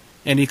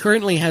 And he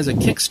currently has a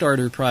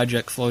Kickstarter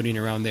project floating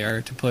around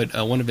there to put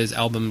one of his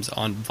albums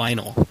on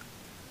vinyl.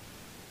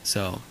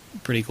 So,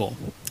 pretty cool.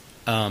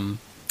 Back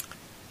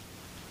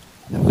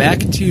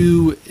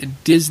to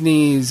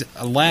Disney's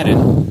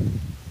Aladdin.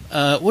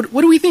 What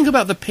do we think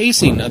about the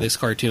pacing of this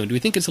cartoon? Do we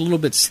think it's a little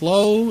bit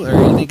slow, or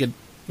do you think it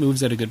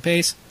moves at a good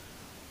pace?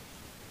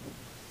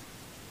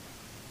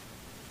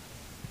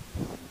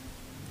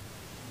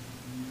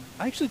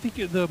 I actually think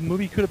the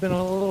movie could have been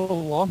a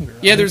little longer.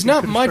 Yeah, there's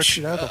not much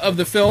of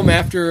the film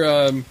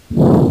after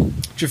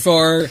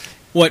Jafar.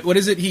 What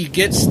is it? He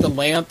gets the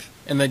lamp,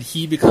 and then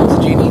he becomes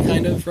a genie,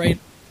 kind of, right?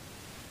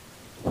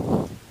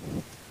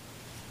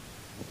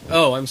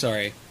 Oh, I'm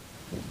sorry.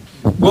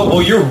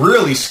 Well, you're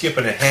really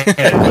skipping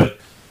ahead,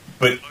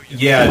 but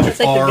yeah, That's like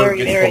the Jafar very,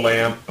 gets very the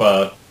lamp,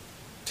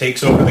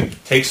 takes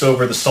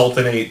over the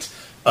Sultanate,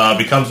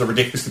 becomes a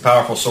ridiculously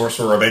powerful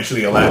sorcerer.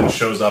 Eventually, Aladdin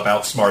shows up,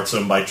 outsmarts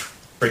him by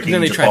tricking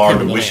then they try Jafar to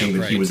into the wishing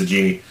lamp, that he right. was a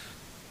genie.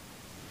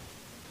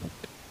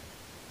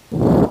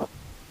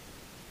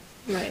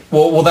 Right.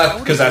 Well,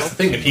 that's the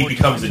thing. If he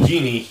becomes a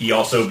genie, he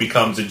also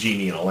becomes a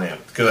genie in a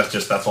lamp,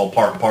 because that's all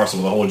part and parcel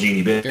of the whole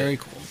genie bit. Very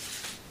cool.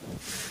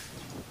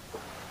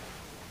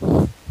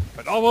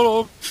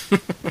 Phenomenal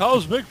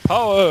cosmic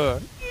power.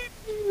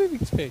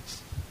 Moving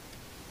space.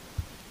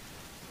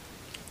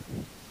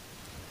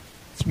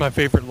 It's my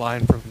favorite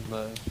line from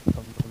the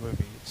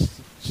movie. It's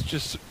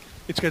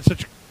got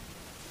such.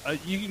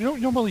 You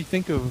don't normally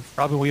think of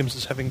Robin Williams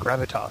as having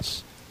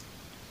gravitas,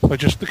 but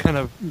just the kind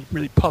of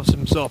really puffs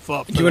himself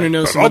up. Do you want to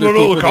know some other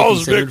people they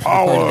considered for the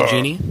part of the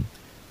genie?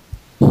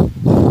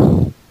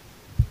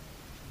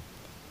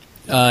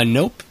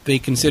 Nope. They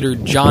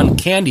considered John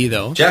Candy,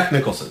 though. Jack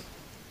Nicholson.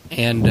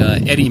 And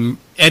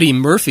Eddie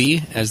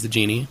Murphy as the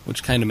genie,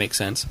 which kind of makes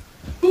sense.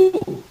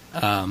 Ooh.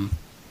 I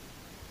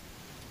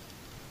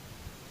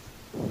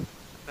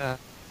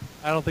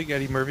don't think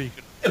Eddie Murphy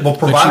could. Well,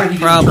 provided he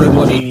probably didn't turn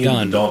would the have genie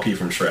done. into the donkey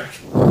from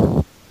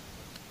Shrek.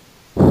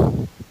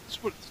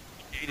 That's what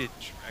hated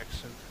Shrek.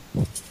 So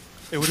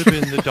it would have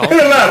been the donkey.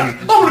 Hey, Aladdin,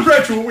 I'm going to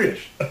grant you a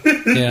wish.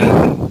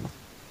 Yeah.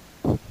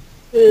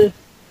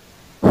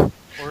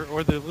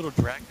 or the little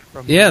dragon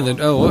from. Yeah,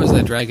 what was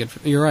that dragon?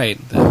 You're right.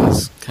 That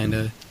was kind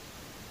of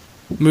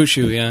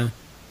Mushu, yeah.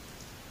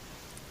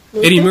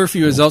 Eddie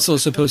Murphy was also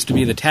supposed to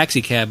be the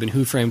taxi cab in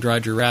Who Framed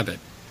Roger Rabbit.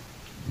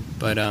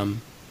 But,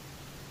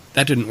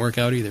 that didn't work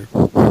out either.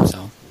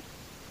 So.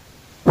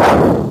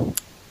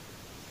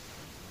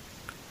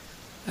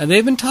 And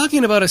they've been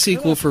talking about a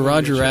sequel for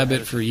Roger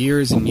Rabbit for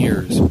years and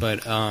years,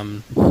 but,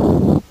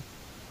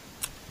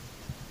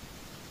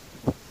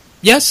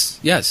 Yes.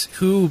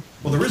 Who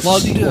Well, there is a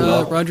plugged sequel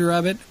novel. Roger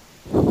Rabbit?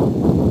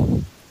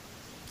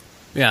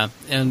 Yeah,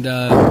 and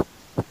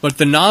but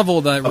the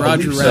novel that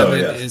Roger believe so, Rabbit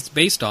yes. is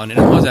based on, and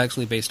it was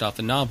actually based off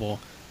the novel,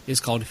 is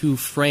called Who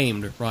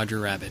Framed Roger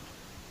Rabbit.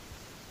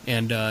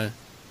 And the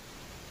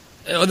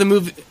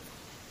movie.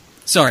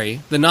 Sorry,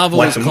 the novel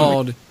Like is the movie.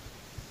 called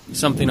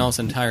something else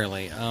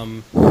entirely.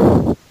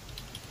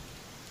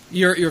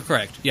 You're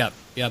correct. Yep.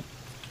 Who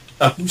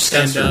And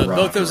censored both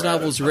Roger those Rabbit?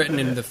 novels written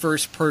in the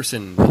first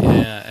person,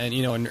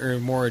 and or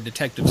more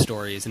detective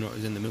stories than what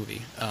was in the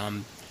movie.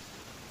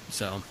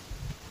 So,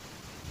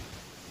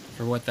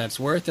 for what that's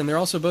worth, and they're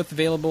also both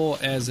available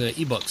as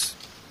ebooks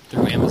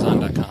through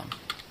Amazon.com.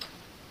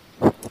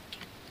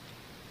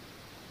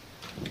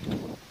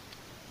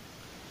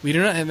 We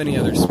do not have any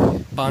other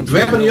sponsors. Do we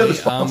have any other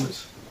really.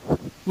 sponsors?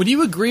 Would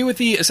you agree with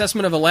the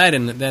assessment of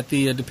Aladdin that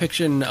the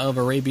depiction of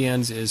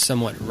Arabians is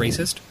somewhat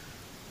racist?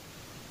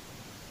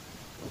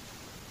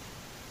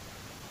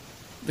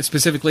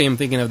 Specifically, I'm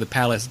thinking of the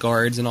palace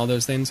guards and all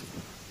those things.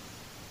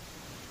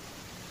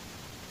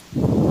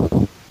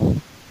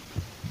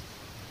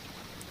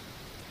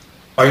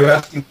 Are you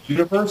asking the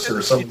universe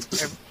or something Every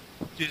specific?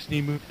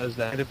 Disney movie does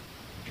that. Kind of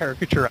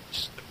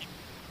caricaturize.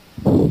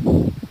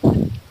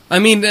 I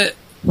mean,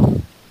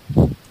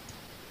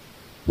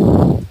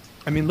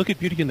 Look at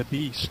Beauty and the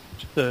Beast.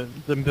 The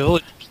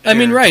village. I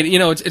mean, there. right?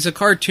 It's a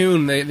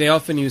cartoon. They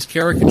often use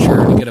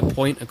caricature to get a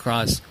point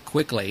across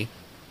quickly.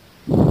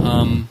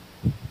 And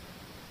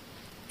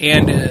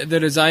the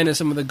design of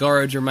some of the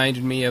guards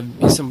reminded me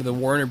of some of the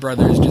Warner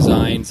Brothers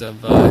designs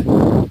of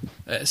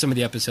some of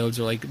the episodes,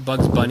 or like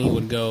Bugs Bunny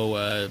would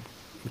go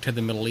to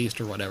the Middle East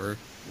or whatever.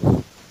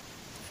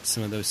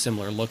 Some of those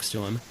similar looks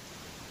to him.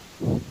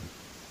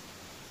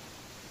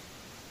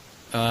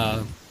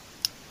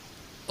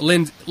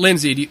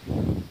 Lindsay, do you...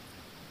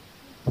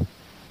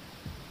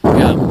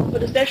 Yeah.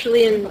 But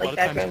especially in A lot like of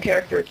background times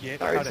character forget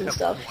how cards to and have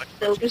stuff, one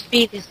they'll just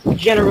be these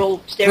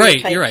general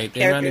stereotype Right, you're right.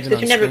 They're not characters even that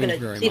on you're never screen going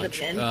to very see much.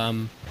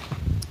 them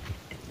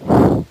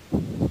again.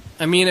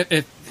 I mean,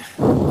 if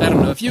I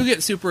don't know, if you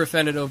get super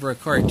offended over a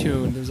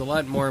cartoon, there's a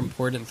lot more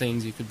important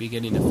things you could be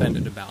getting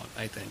offended about,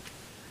 I think.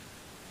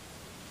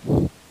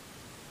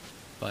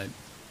 But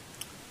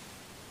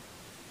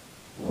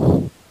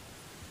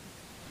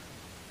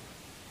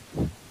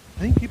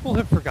I think people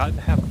have forgotten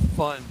how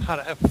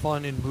to have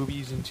fun in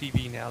movies and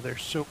TV now. They're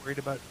so worried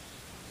about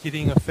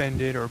getting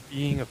offended or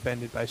being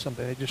offended by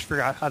something. They just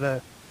forgot how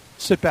to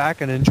sit back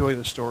and enjoy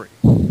the story.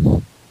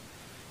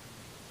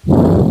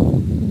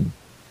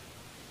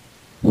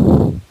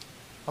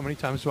 How many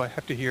times do I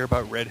have to hear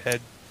about redhead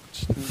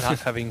not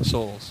having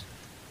souls?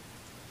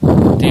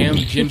 Damn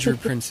ginger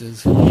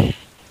princes.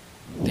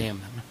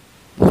 Damn them.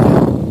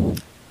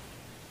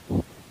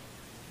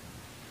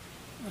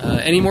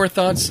 Any more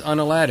thoughts on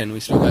Aladdin? We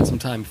still got some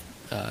time.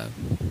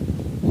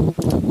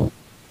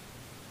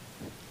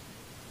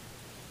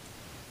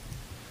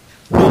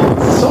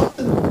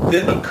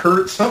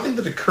 Something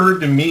that occurred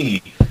to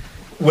me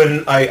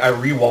when I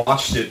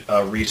rewatched it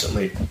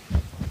recently.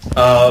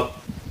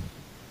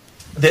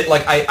 That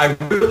like I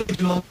really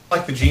do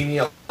like the genie.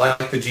 I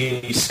like the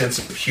genie's sense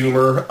of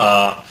humor.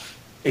 I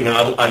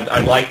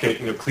like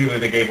that. Clearly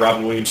they gave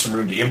Robin Williams some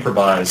room to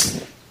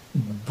improvise,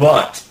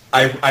 but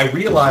I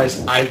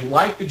realized I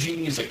like the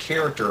genie as a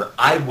character.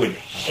 I would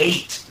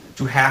hate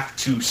to have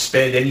to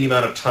spend any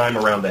amount of time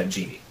around that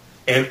genie,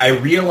 and I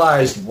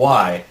realized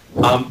why.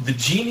 The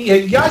genie.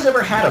 Have you guys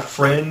ever had a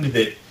friend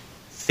that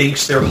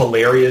thinks they're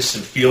hilarious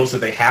and feels that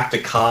they have to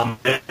comment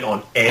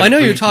on every I know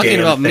you're talking damn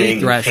about thing,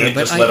 me, Thrasher, can't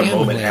but just I let a am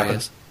moment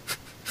hilarious.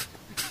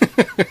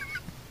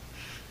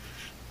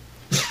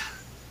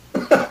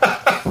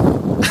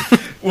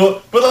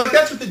 Well, but like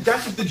that's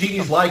what the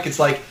genie's like. It's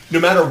like no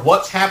matter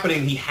what's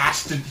happening, he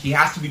has to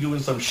be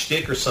doing some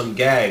shtick or some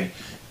gag,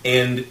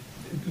 and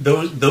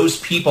those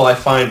people I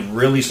find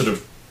really sort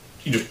of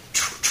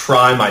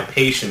try my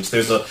patience.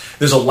 There's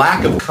a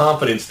lack of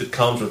confidence that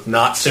comes with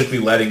not simply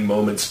letting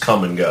moments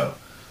come and go.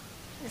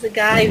 There's a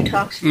guy who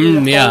talks through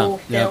the whole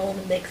film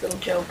and makes little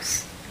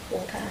jokes the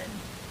whole time.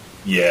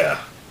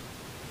 Yeah.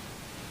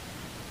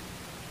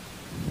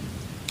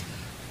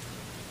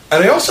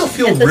 And I also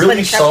feel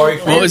really sorry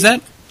for... What was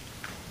that?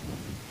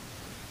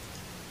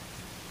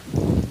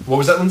 What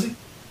was that, Lindsay?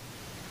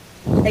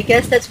 I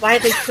guess that's why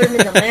they put him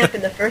in the lamp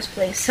in the first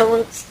place.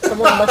 Someone must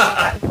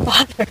have gotten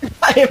bothered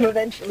by him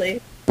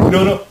eventually.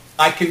 No,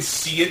 I can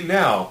see it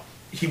now.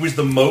 He was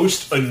the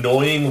most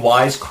annoying,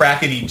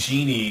 wisecrackety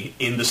genie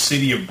in the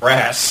City of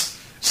Brass.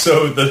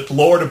 So the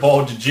Lord of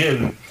all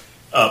Jinn,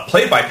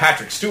 played by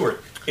Patrick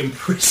Stewart,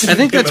 imprisoned I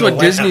think that's him in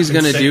what a lamp Disney's and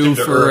going to sent do him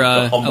to for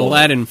Earth to humble him.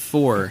 Aladdin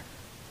 4,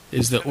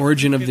 is the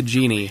origin of the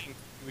genie.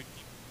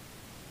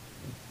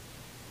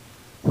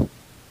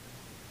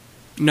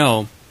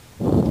 No.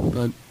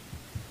 But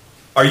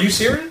Are you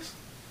serious?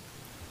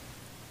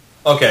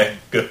 Okay,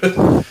 good.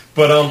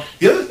 But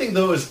the other thing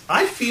though is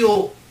I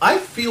feel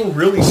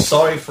really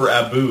sorry for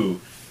Abu.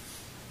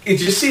 It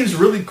just seems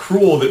really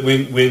cruel that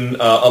when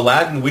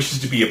Aladdin wishes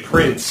to be a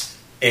prince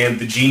and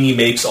the genie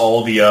makes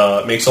all the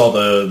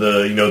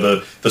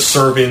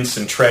servants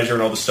and treasure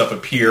and all the stuff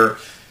appear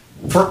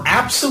for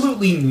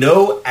absolutely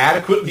no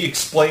adequately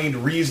explained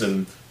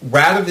reason.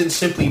 Rather than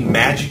simply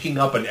magicking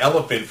up an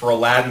elephant for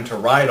Aladdin to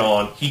ride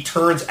on, he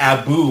turns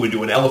Abu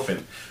into an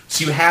elephant.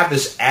 So you have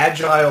this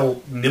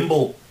agile,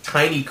 nimble,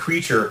 tiny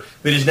creature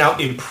that is now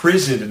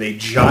imprisoned in a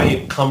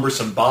giant,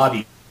 cumbersome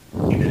body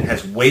that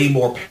has way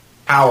more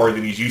power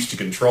than he's used to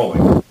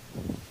controlling.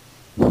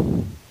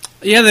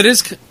 yeah, that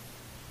is.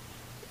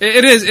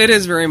 It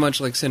is very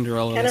much like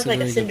Cinderella. Kind That's of like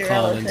a very good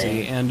Cinderella call, Lindsay.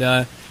 thing.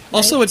 And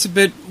also, it's a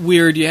bit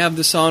weird. You have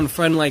the song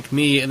 "Friend Like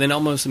Me," and then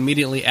almost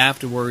immediately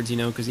afterwards,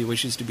 because he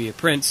wishes to be a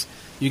prince,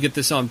 you get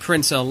the song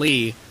 "Prince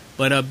Ali."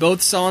 But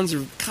both songs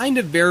are kind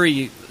of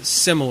very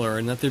similar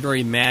in that they're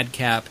very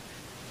madcap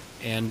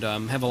and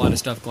have a lot of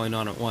stuff going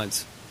on at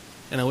once.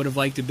 And I would have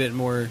liked a bit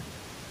more.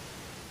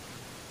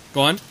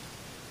 Go on.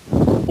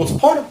 Well, it's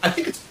part of. I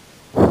think it's.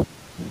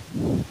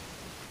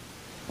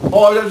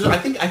 Oh, I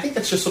think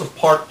that's just sort of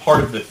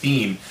part of the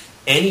theme.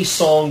 Any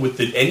song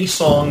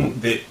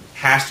that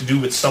has to do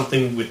with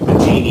something with the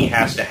genie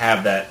has to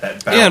have that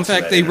balance. Yeah, in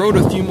fact, they wrote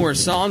a few more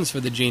songs for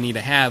the genie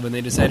to have, and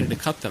they decided to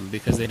cut them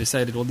because they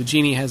decided, well, the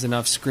genie has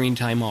enough screen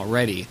time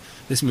already.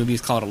 This movie is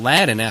called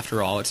Aladdin,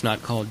 after all. It's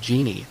not called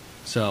Genie.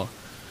 So,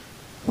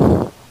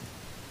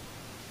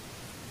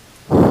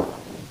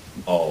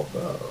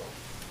 although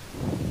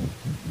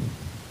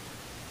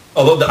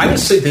I would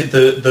say that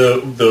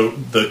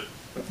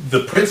the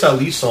Prince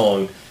Ali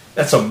song,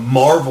 that's a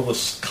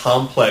marvelous,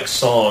 complex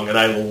song, and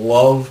I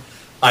love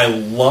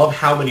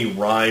how many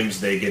rhymes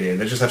they get in.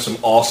 They just have some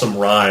awesome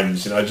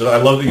rhymes. I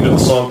love that the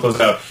song closes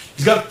out.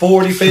 He's got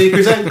 40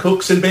 fakers and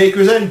cooks and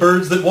bakers and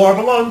birds that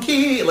warble on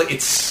key. Like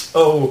it's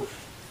so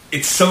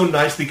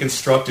nicely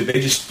constructed.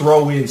 They just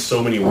throw in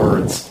so many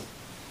words.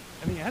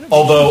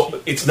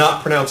 Although it's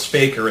not pronounced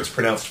faker, it's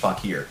pronounced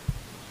fakir.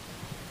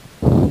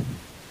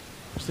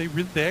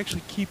 They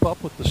actually keep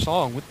up with the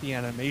song, with the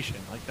animation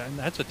like that, and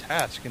that's a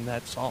task in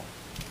that song.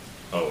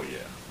 Oh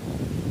yeah.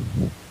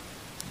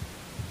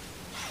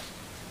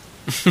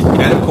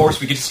 And of course,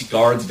 we get to see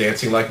guards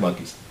dancing like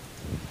monkeys.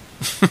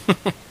 He's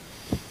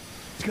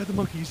got the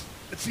monkeys.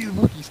 Let's see the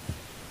monkeys.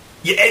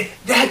 Yeah,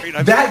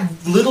 that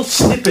little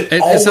snippet.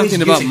 it's always something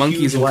gets about a monkeys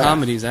huge and laugh.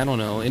 comedies. I don't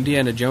know.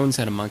 Indiana Jones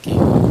had a monkey.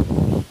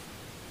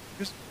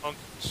 Just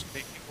monkeys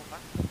make people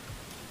laugh.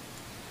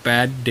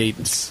 Bad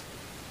dates.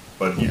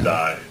 But he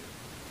died.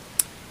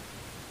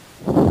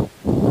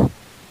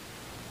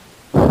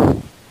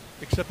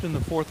 except in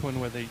the fourth one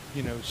where they,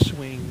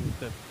 swing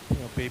the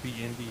baby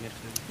Indy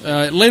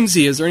into.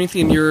 Lindsay, is there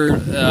anything in your,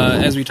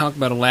 as we talk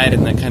about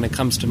Aladdin, that kind of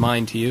comes to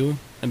mind to you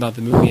about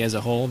the movie as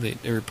a whole,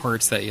 or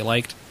parts that you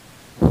liked?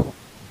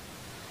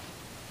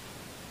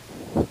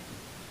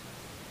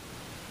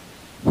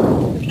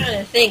 I'm trying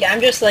to think.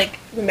 I'm just like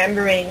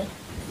remembering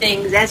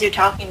things as you're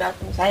talking about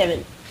them. 'Cause I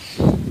haven't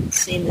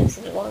seen this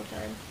in a long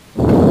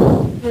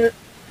time.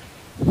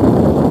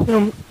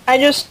 I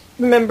just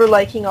remember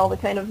liking all the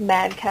kind of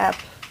madcap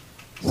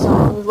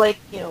songs, like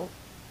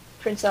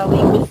Prince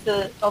Ali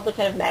with all the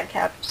kind of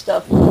madcap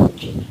stuff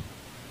a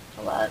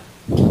lot.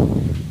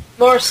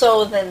 More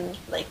so than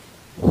like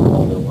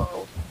older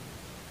world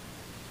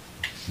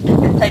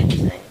type of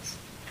things.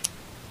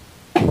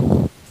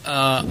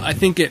 I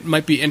think it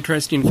might be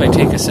interesting if I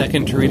take a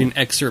second to read an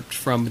excerpt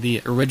from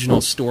the original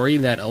story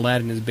that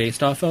Aladdin is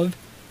based off of.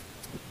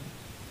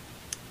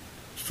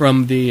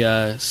 From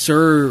the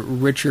Sir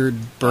Richard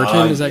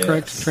Burton, is that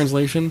correct?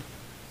 Translation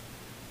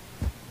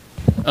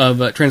of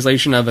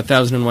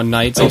 1001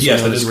 Nights, also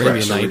known as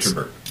Arabian Nights,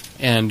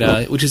 and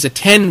which is a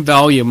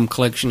 10-volume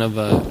collection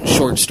of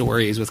short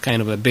stories with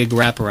kind of a big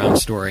wraparound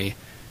story.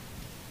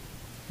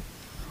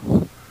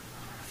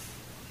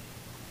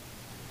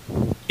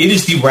 It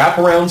is the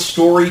wraparound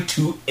story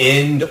to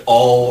end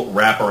all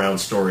wraparound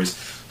stories.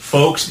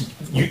 Folks,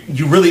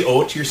 you really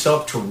owe it to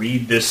yourself to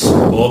read this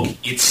book.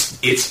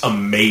 It's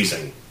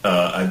amazing.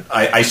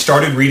 I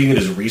started reading it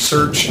as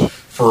research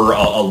for a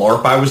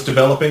LARP I was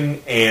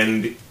developing,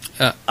 and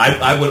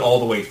I went all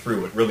the way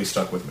through. It really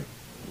stuck with me.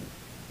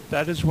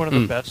 That is one of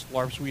the best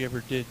LARPs we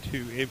ever did,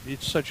 too.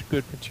 It's such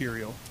good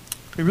material.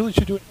 We really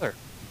should do another.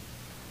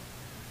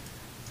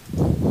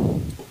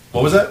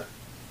 What was that?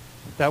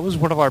 That was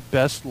one of our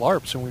best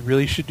LARPs, and we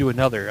really should do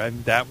another.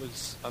 And that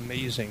was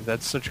amazing.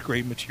 That's such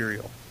great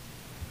material.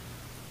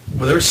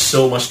 Well, there's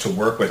so much to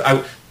work with.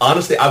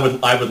 Honestly, I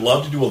would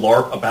love to do a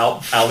LARP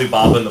about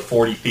Alibaba and the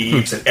 40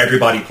 Thieves, and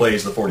everybody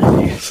plays the 40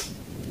 Thieves.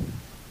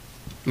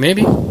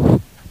 Maybe.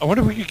 I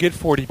wonder if we could get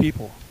 40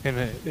 people.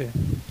 Do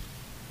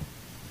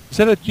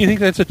you think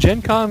that's a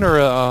Gen Con or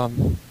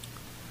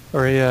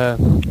a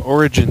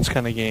Origins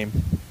kind of game?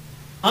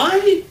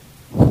 I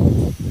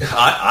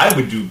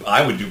would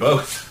do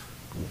both.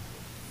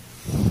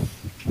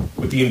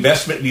 With the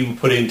investment we would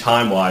put in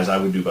time-wise, I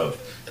would do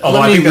both.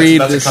 Although Let me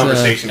read that's this a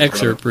conversation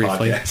excerpt for another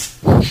briefly.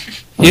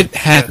 podcast. It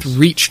hath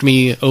reached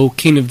me, O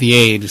King of the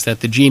Age,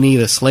 that the genie,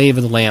 the slave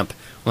of the lamp,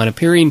 when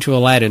appearing to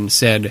Aladdin,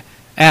 said,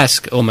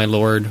 Ask, O my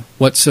lord,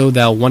 whatso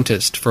thou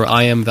wantest, for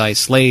I am thy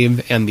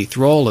slave, and the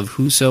thrall of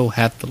whoso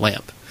hath the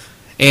lamp.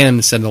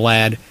 And, said the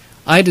lad,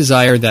 I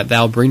desire that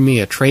thou bring me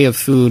a tray of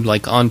food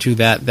like unto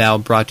that thou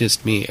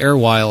broughtest me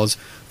erewhiles,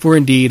 for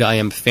indeed I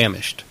am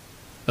famished.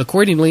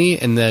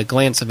 Accordingly, in the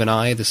glance of an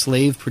eye, the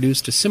slave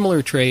produced a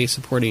similar tray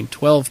supporting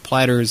 12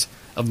 platters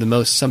of the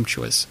most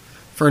sumptuous,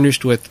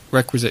 furnished with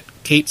requisite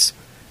cates,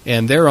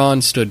 and thereon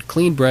stood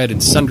clean bread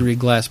and sundry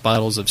glass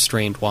bottles of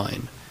strained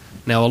wine.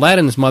 Now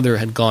Aladdin's mother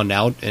had gone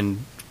out,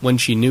 and when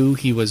she knew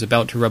he was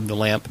about to rub the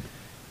lamp,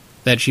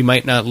 that she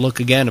might not look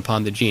again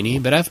upon the genie,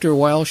 but after a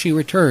while she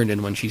returned,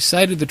 and when she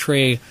sighted the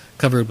tray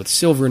covered with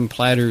silvern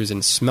platters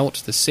and smelt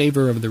the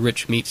savour of the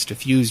rich meats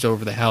diffused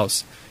over the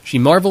house, she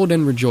marvelled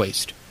and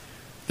rejoiced.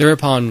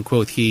 Thereupon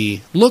quoth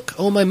he, Look,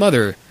 O my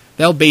mother,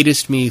 thou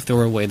badest me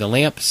throw away the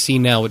lamp, see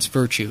now its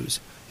virtues.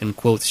 And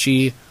quoth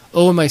she,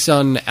 O my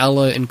son,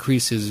 Allah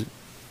increase his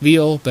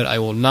veal, but I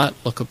will not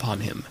look upon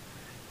him.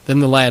 Then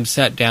the lad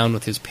sat down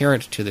with his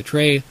parent to the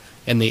tray,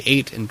 and they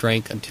ate and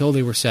drank until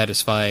they were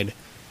satisfied,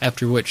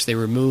 after which they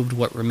removed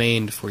what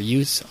remained for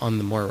use on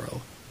the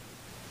morrow.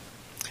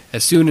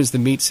 As soon as the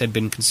meats had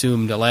been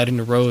consumed, Aladdin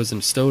arose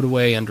and stowed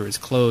away under his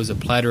clothes a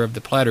platter of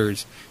the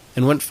platters,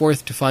 and went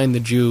forth to find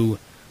the Jew,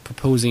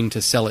 proposing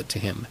to sell it to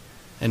him.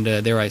 And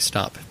there I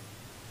stop.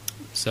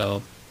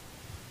 So,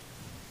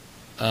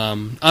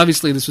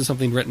 obviously this was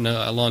something written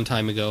a long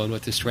time ago, and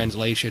with this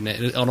translation,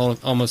 it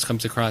almost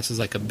comes across as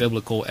like a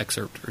biblical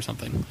excerpt or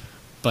something.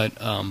 But,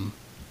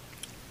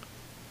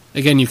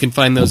 again, you can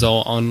find those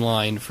all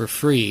online for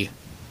free,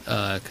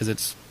 because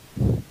it's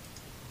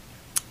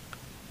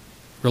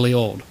really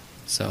old.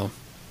 So,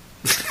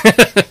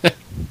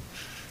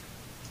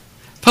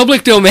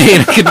 public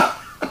domain.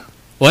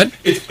 What?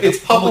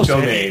 It's public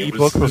domain. It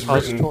Ebook was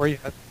repository.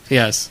 written,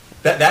 Yes.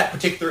 that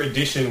particular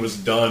edition was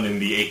done in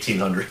the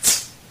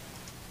 1800s.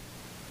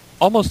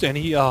 Almost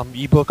any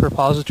ebook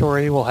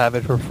repository will have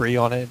it for free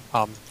on it.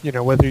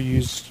 Whether you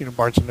use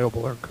Barnes and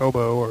Noble or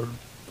Kobo or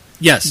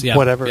Yes. Yeah.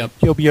 whatever, Yep.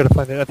 you'll be able to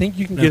find it. I think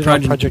you can get it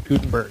on Project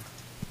Gutenberg.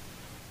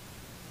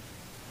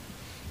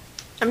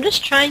 I'm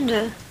just trying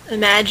to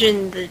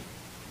imagine the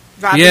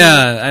Robin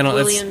I don't.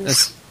 Williams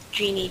That's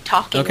genie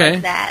talking Okay.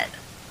 like that.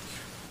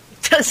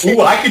 Doesn't.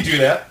 Ooh, I could do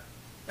that.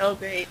 Oh,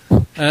 great.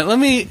 let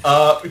me.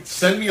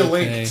 Send me a Okay.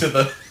 link to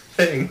the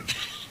thing.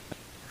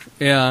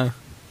 Yeah.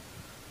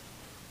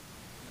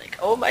 Like,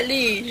 oh my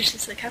liege.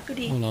 It's like, how could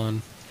he? Hold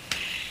on.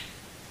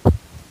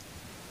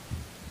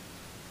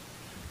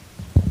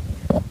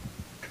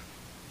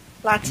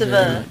 Lots of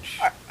Very much.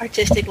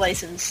 artistic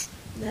license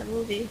in that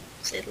movie,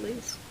 to say the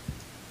least.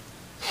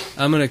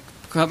 I'm going to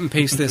cut and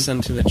paste this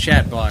into the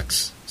chat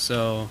box.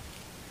 So,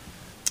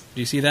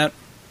 do you see that,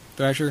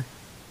 Thrasher?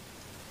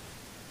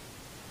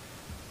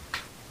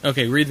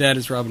 Okay, read that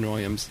as Robin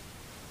Williams.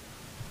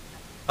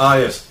 Ah,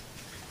 yes.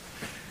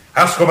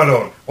 Ask my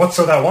lord,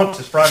 whatso thou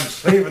wantest, for I am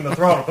slave in the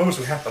thrall of those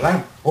who have the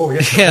lamp. Oh,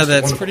 yes. Yeah,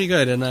 that's pretty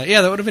good. And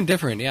yeah, that would have been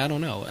different. Yeah, I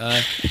don't know.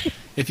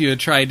 If you had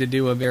tried to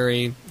do a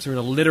very sort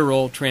of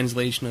literal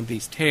translation of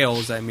these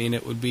tales, I mean,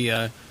 it would be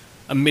a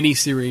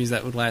mini-series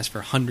that would last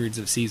for hundreds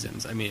of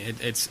seasons. I mean,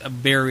 it's a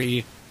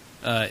very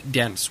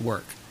dense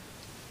work.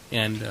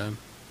 And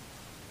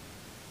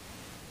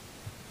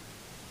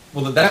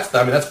well, that's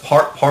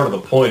part of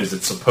the point. Is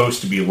it's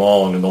supposed to be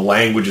long, and the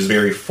language is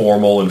very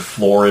formal and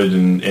florid,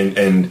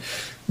 and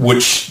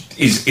which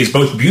is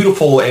both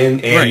beautiful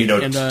and right. you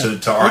know, and,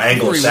 to our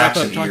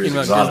Anglo-Saxon talking ears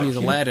about exotic.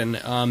 Disney's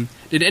Aladdin.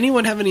 Did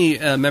anyone have any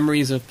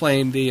memories of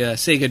playing the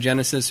Sega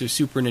Genesis or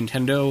Super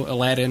Nintendo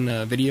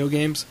Aladdin video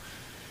games?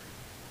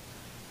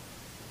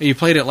 You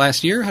played it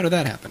last year? How did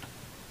that happen?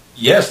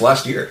 Yes,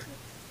 last year.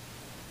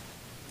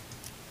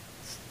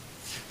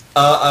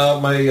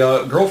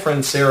 My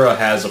girlfriend Sarah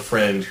has a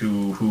friend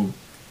who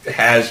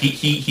has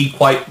he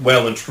quite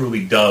well and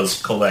truly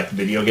does collect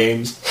video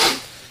games,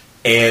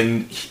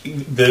 and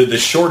the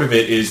short of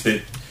it is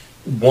that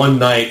one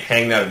night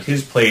hanging out at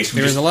his place,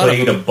 we just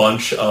played a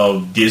bunch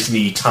of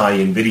Disney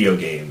tie-in video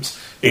games,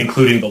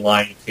 including The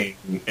Lion King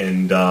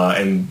and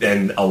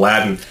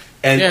Aladdin.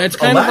 And yeah, it's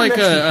kind Aladdin of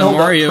like a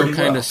Mario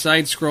kind of well.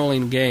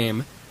 side-scrolling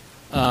game,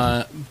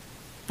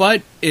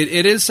 but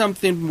it is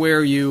something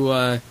where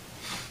you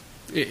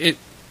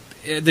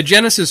the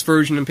Genesis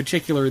version in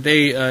particular,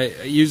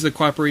 they use the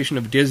cooperation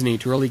of Disney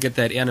to really get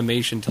that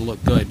animation to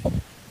look good.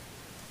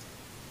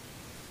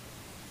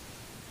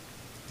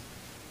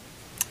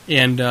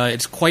 And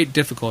it's quite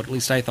difficult, at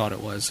least I thought it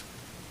was.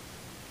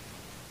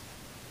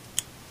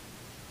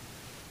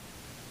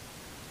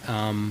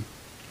 Do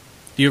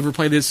you ever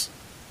play this?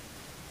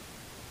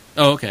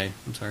 Oh, okay.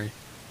 I'm sorry.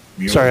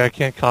 Sorry, I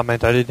can't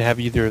comment. I didn't have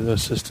either of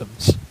those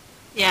systems.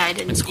 Yeah, I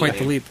didn't. It's quite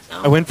the leap.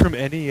 So. I went from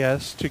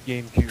NES to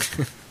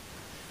GameCube.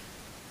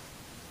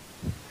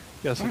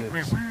 Yes, it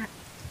is.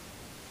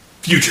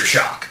 Future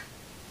Shock.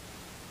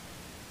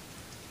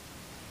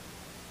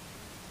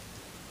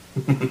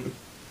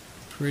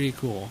 Pretty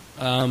cool.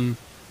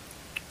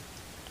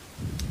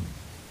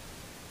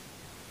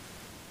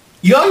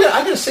 You know,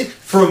 I gotta say,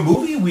 for a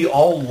movie we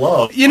all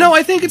love... You know,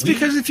 I think it's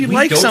because if you we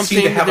like don't something,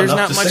 seem to have there's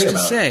enough not much to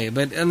about it. say.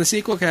 But on the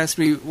sequel cast,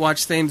 we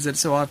watch things that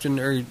so often,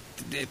 or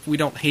if we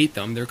don't hate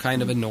them, they're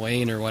kind of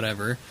annoying or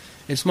whatever.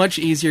 It's much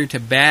easier to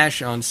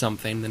bash on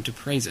something than to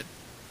praise it,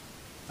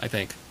 I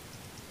think.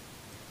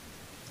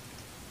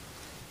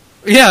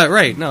 Yeah,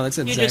 right. No, that's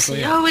You exactly just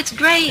it. oh, it's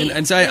great.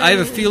 And so I have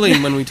a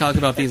feeling when we talk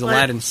about these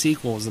Aladdin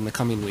sequels in the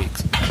coming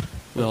weeks,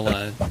 we'll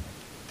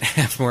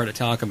have more to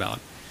talk about.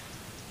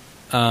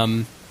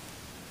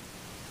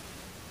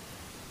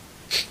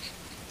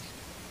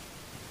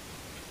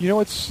 You know,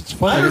 it's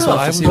funny. I don't know,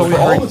 I was for always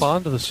all very its-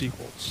 fond of the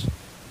sequels.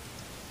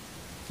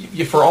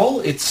 For all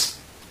its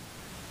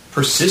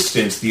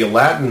persistence, the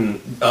Aladdin...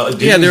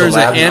 Disney's Yeah, there was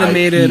an Aladdin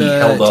animated IP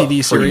held up TV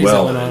pretty series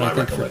well, that went in on, my I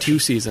think, for recollection. 2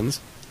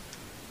 seasons.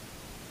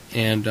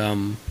 And, I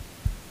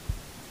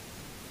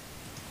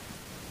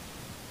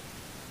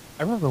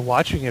remember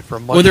watching it for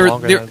much well,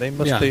 longer. Now. They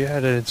must have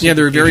had it. Yeah,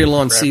 there were very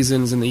long forever.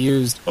 seasons, and they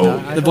used Oh,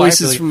 I the know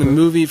voices I from the really-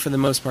 movie for the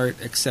most part,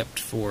 except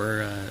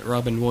for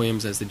Robin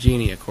Williams as the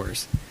genie, of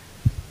course.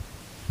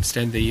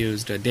 Instead, they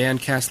used Dan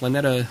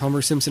Castellaneta,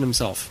 Homer Simpson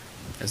himself,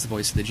 as the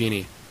voice of the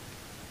genie.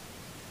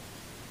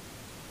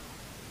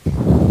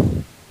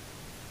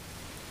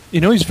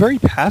 You know, he's very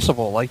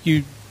passable. Like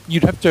you'd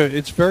have to.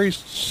 It's very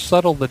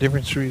subtle the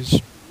difference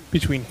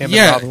between him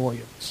Yeah. and Robin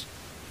Williams.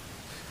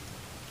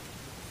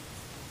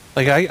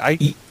 Like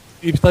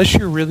unless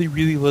you're really,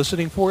 really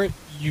listening for it,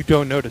 you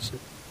don't notice it.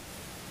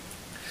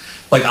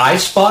 Like, I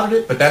spotted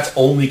it, but that's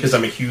only because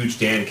I'm a huge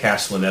Dan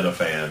Castellaneta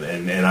fan,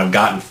 and I've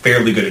gotten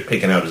fairly good at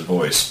picking out his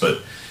voice.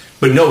 But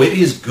no, it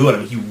is good. I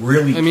mean, he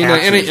really I mean, in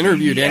captures an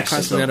interview, the Dan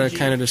essence of the Castellaneta genie.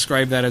 kind of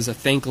described that as a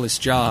thankless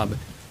job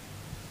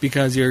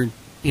because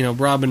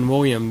Robin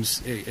Williams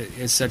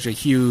is such a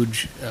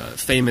huge,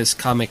 famous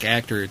comic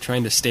actor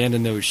trying to stand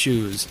in those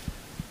shoes.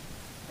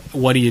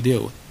 What do?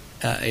 You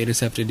just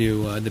have to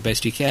do the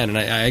best you can, and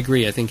I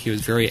agree. I think he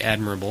was very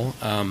admirable.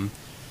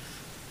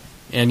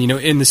 And,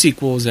 in the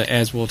sequels,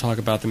 as we'll talk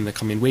about them in the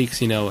coming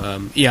weeks,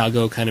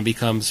 Iago kind of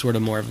becomes sort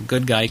of more of a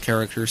good guy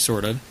character,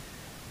 sort of.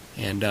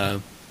 And,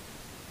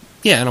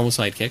 animal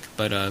sidekick,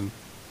 but,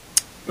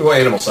 Well,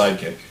 animal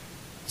sidekick.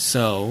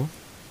 so...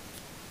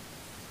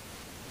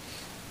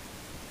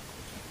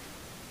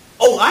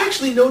 Oh, I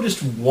actually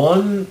noticed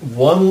one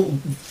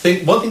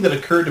thing that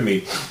occurred to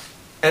me,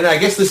 and I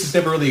guess this is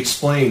never really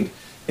explained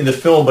in the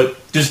film, but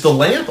does the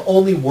lamp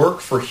only work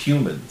for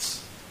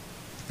humans?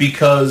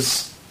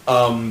 Because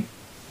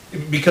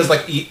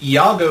like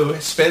Iago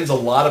spends a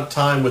lot of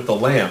time with the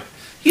lamp.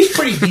 He's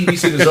pretty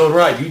devious in his own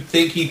right. You'd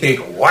think he'd think,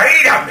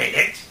 wait a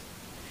minute,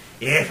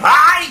 if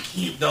I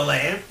keep the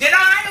lamp, then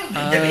I'll do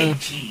the big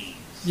cheese.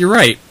 You're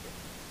right.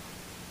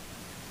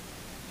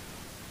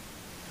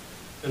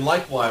 And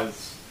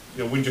likewise,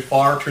 when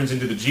Jafar turns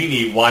into the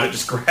genie, why not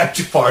just grab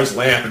Jafar's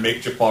lamp and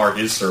make Jafar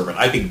his servant?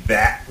 I think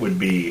that would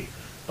be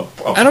a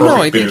I don't know.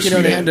 I think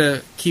bittersweet they had end.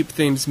 to keep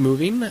things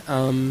moving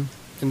in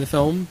the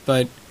film,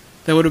 but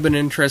that would have been an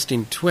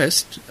interesting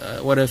twist.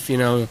 What if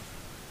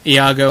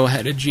Iago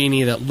had a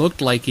genie that looked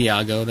like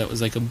Iago, that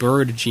was like a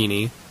bird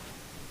genie?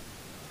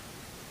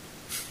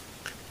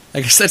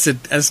 I guess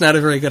that's not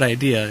a very good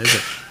idea, is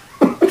it?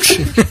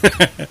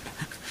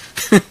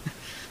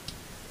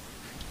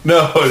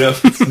 No,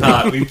 it's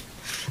not. We've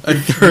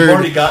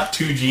already got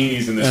 2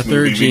 genies in this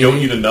movie. We don't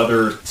need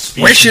another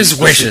species.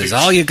 Wishes.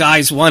 All you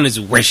guys want is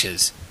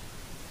wishes.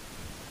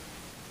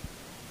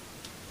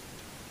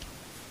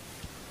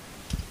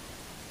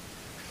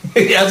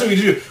 Yeah, that's what we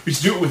do. We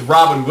should do it with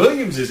Robin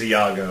Williams as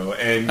Iago.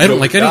 And I don't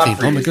like anything.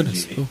 Godfrey Oh my as the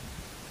goodness. genie.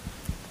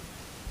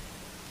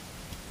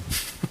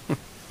 Oh.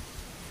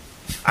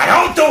 I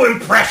don't do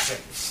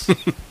impressions.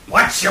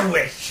 What's your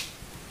wish?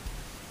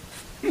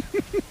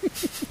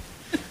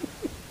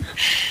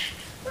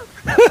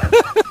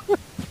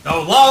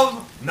 No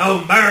love,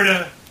 no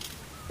murder,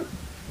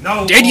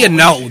 no... Did you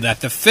know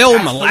that the film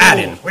That's the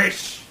Aladdin rule.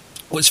 Wish.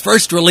 was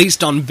first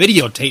released on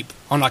videotape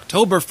on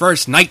October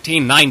 1st,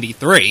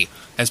 1993,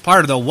 as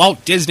part of the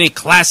Walt Disney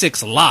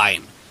Classics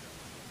line?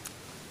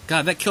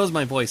 God, that kills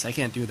my voice. I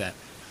can't do that.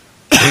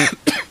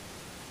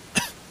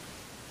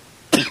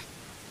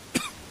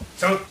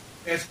 So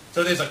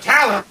there's a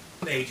talent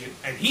agent,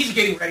 and he's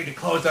getting ready to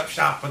close up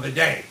shop for the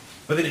day.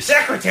 But then the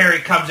secretary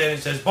comes in and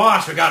says,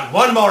 "Boss, we got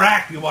one more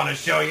act we want to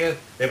show you.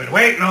 They've been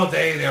waiting all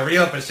day. They're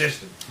real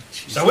persistent."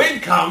 So in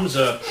comes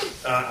a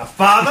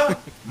father,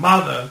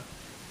 mother,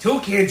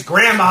 2 kids,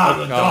 grandma,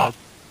 and a dog.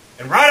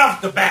 And right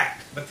off the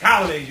bat, the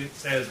talent agent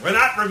says, "We're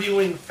not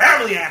reviewing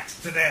family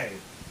acts today."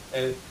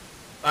 And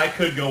I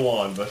could go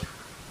on, but...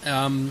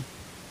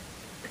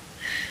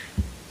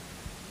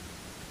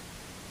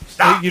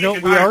 Stop. We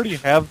already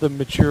have the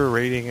mature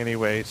rating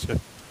anyway, so...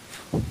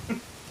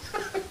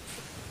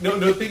 No,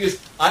 the thing is,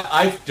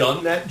 I've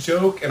done that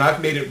joke, and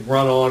I've made it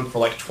run on for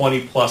like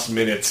 20-plus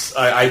minutes.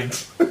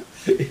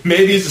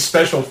 Maybe it's a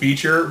special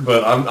feature,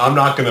 but I'm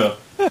not gonna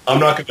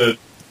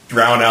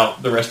drown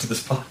out the rest of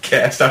this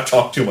podcast. I've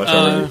talked too much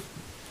already.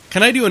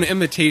 Can I do an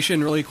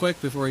imitation really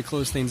quick before we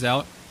close things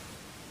out?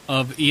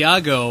 Of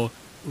Iago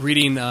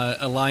reading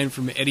a line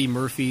from Eddie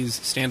Murphy's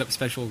stand-up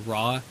special,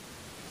 Raw.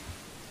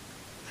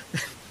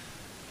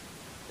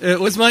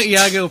 Was my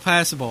Iago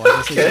passable? I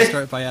guess I should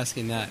start by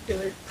asking that. Do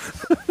it.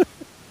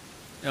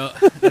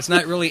 That's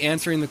not really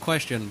answering the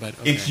question, but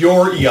okay. It's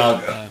your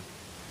Iago.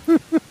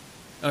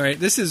 All right,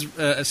 this is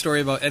a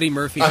story about Eddie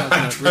Murphy talking I'm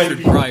about trying to Richard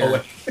be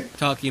Pryor, poetic.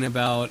 talking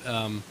about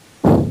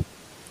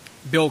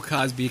Bill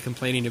Cosby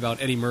complaining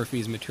about Eddie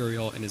Murphy's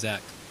material in his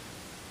act.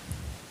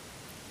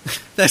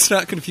 That's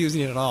not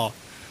confusing at all.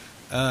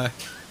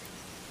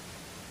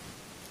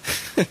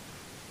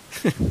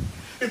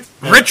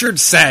 Richard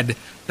said,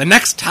 "The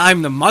next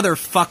time the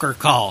motherfucker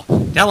call,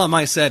 tell him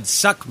I said,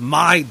 suck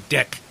my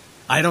dick.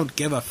 I don't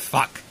give a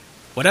fuck.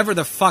 Whatever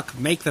the fuck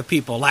make the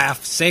people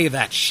laugh, say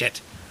that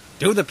shit.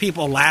 Do the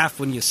people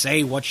laugh when you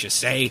say what you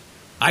say?"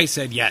 I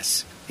said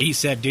yes. He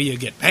said, "Do you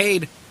get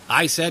paid?"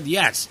 I said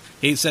yes.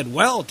 He said,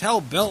 "Well,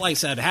 tell Bill I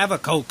said have a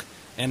Coke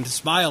and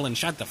smile and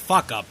shut the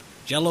fuck up.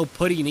 Jello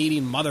pudding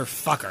eating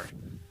motherfucker."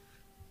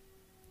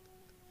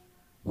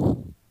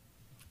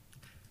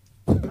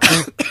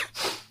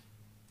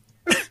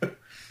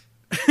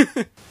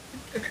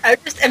 I'm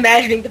just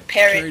imagining the Sure,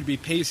 parrot. he'd be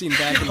pacing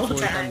back and The whole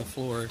forth on time. the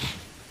floor,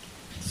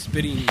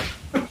 spitting,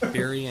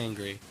 very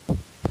angry.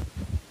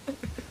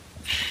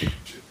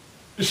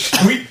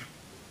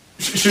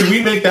 Should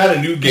we make that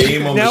a new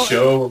game on Now- the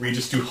show where we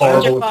just do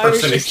horrible Jafar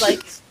is just impersonations?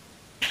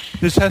 like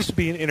This has to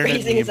be an internet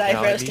raising meme his now.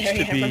 eyebrows, It needs staring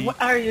to at him. be Like,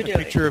 what are you a doing?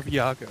 picture of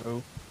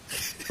Iago.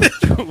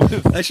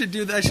 I should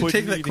do that. I should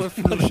take that clip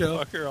from the show.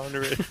 Motherfucker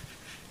under it.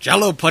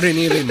 Jello pudding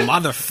eating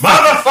motherfucker.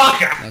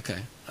 Motherfucker! Okay.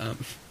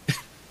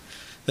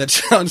 That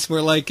sounds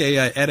more like a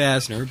Ed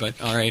Asner, but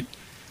all right.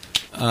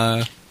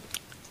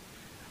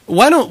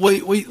 Why don't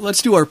we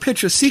let's do our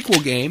pitch a sequel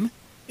game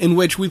in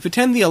which we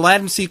pretend the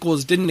Aladdin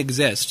sequels didn't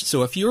exist.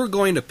 So if you're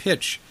going to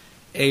pitch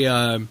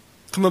come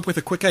up with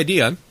a quick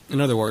idea,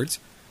 in other words,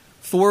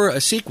 for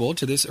a sequel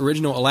to this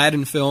original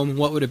Aladdin film,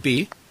 what would it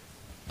be?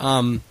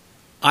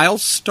 I'll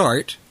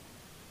start.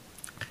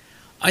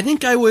 I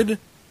think I would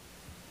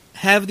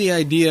have the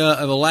idea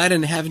of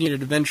Aladdin having an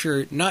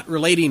adventure not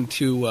relating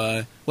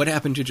to what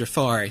happened to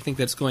Jafar. I think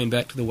that's going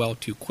back to the well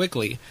too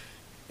quickly.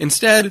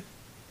 Instead,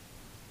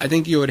 I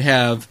think you would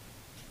have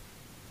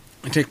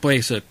it take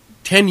place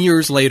 10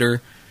 years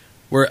later,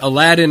 where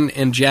Aladdin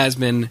and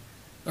Jasmine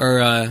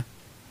are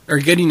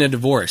getting a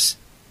divorce,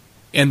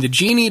 and the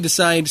genie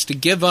decides to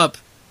give up.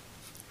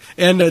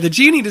 And the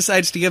genie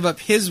decides to give up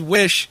his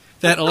wish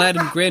that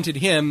Aladdin granted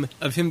him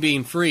of him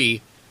being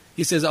free.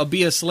 He says, "I'll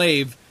be a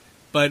slave,"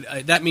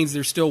 but that means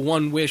there's still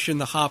one wish in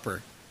the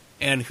hopper.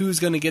 And who's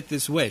going to get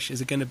this wish?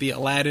 Is it going to be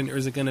Aladdin or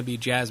is it going to be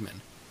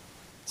Jasmine?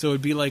 So it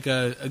would be like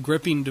a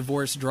gripping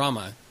divorce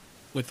drama.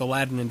 with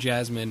Aladdin and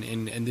Jasmine,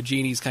 and the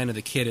genie's kind of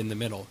the kid in the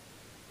middle,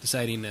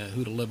 deciding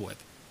who to live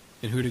with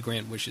and who to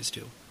grant wishes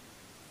to.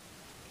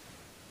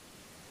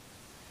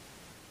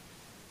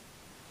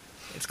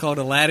 It's called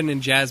Aladdin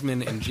and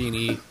Jasmine and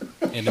Genie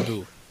and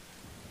Abu.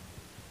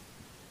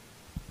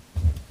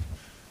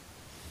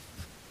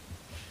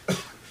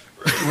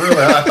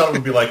 Really, I thought it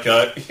would be like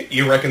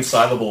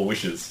Irreconcilable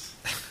Wishes.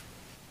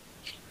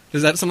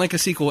 Does that sound like a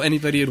sequel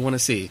anybody would want to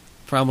see?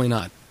 Probably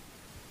not.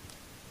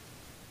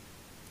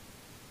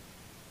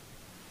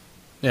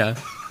 Yeah.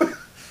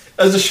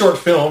 As a short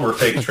film or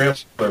fake trailer,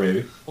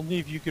 maybe. Only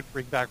if you could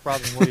bring back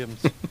Robin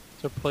Williams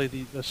to play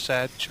the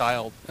sad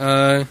child.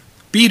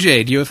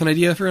 BJ, do you have an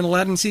idea for an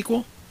Aladdin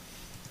sequel?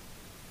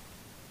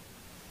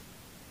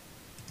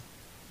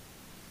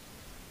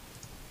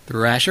 The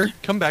Rasher?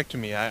 Come back to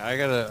me. I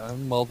gotta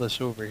mull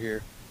this over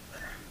here.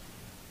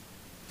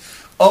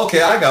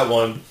 Okay, I got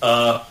one.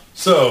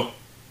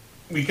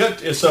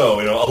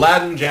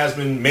 Aladdin,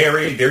 Jasmine,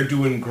 married. They're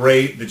doing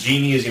great. The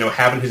genie is,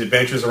 having his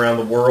adventures around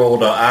the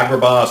world.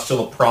 Agrabah is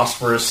still a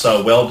prosperous,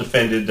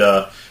 well-defended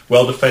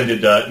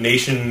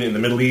nation in the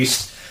Middle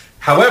East.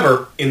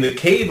 However, in the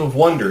Cave of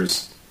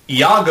Wonders,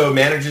 Iago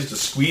manages to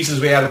squeeze his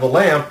way out of the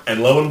lamp,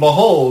 and lo and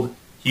behold,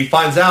 he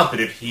finds out that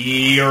if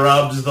he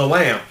rubs the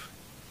lamp,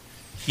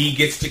 he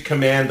gets to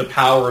command the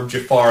power of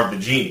Jafar of the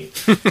genie.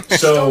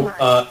 So,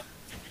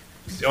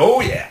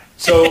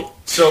 So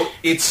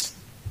it's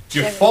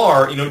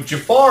Jafar.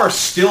 Jafar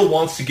still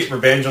wants to get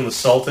revenge on the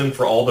Sultan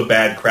for all the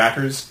bad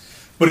crackers,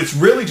 but it's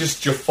really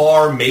just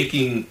Jafar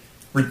making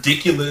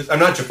ridiculous. I'm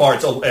not Jafar.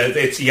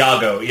 It's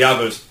Iago.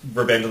 Iago's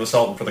revenge on the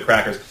Sultan for the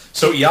crackers.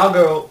 So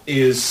Iago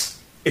is.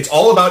 It's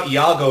all about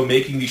Iago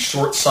making these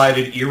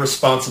short-sighted,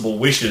 irresponsible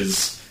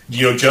wishes,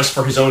 just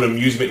for his own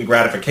amusement and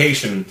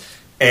gratification,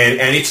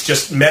 and it's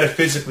just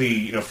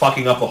metaphysically,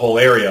 fucking up the whole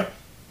area.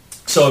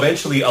 So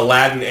eventually,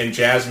 Aladdin and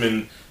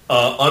Jasmine,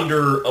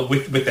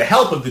 with the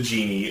help of the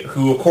genie,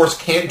 who of course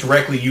can't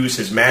directly use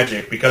his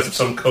magic because of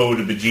some code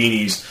of the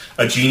genies,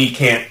 a genie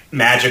can't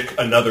magic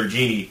another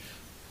genie.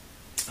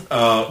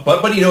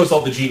 But he knows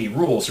all the genie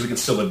rules, so he can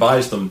still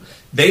advise them.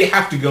 They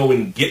have to go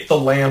and get the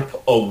lamp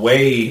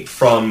away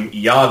from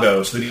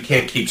Iago so that he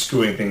can't keep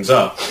screwing things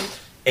up.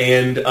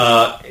 And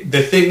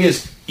the thing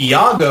is,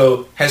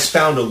 Iago has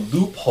found a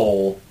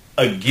loophole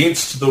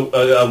against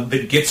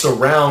that gets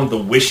around the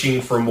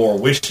wishing for more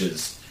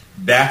wishes.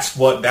 That's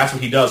what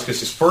he does, because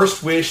his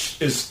first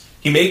wish is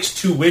he makes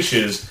 2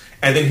 wishes,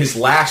 and then his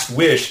last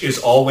wish is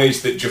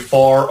always that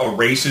Jafar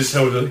erases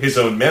his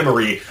own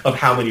memory of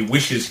how many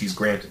wishes he's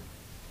granted.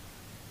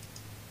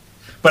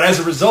 But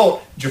as a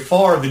result,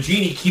 Jafar, the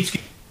genie, keeps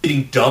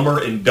getting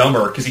dumber and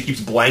dumber because he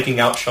keeps blanking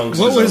out chunks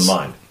of his own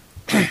mind.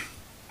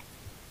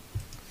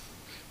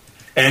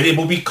 And it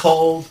will be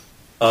called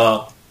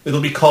Aladdin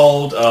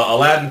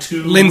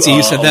 2. Lindsay,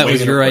 you said that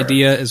was your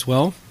idea as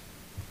well?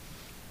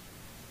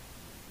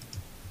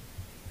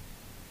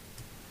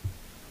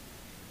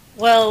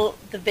 Well,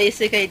 the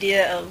basic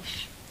idea of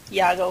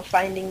Iago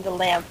finding the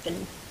lamp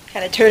and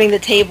kind of turning the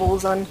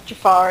tables on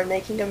Jafar and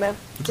making him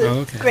have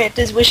to grant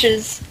his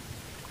wishes,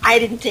 I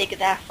didn't take it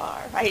that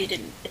far. I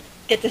didn't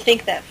get to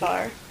think that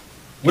far.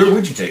 Where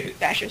would you take it?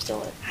 Basher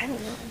stole it. I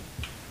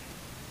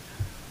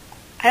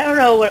don't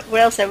know what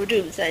else I would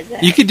do besides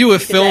that. You could do a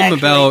film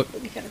about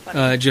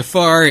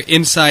Jafar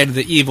inside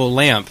the evil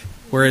lamp,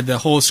 where the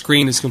whole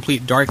screen is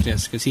complete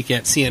darkness because he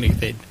can't see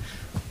anything.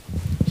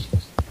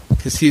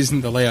 Because he's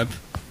in the lamp.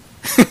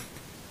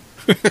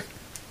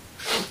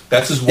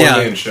 That's his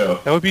one-man show.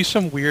 That would be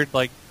some weird,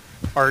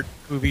 art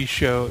movie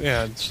show,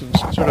 some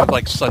sort of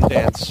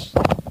Sundance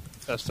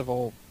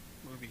festival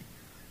movie.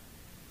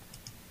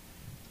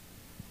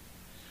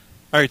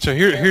 All right, so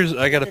here's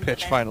I got a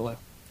pitch finally.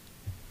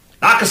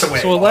 Knock us away.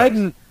 So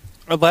Aladdin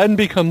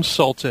becomes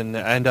Sultan,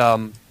 and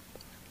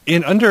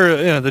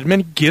under the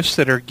many gifts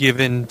that are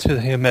given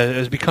to him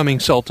as becoming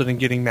Sultan and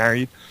getting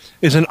married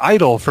is an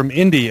idol from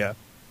India.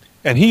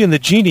 And he and the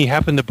genie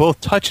happen to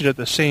both touch it at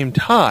the same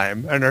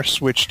time and are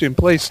switched in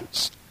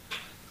places.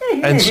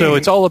 And so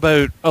it's all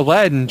about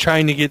Aladdin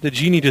trying to get the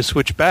genie to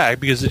switch back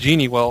because the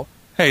genie,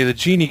 the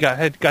genie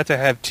got to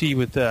have tea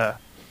with the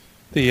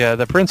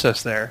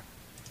princess there.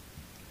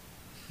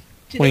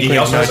 He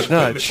also has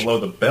equipment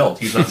below the belt.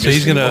 He's not. So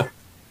he's gonna.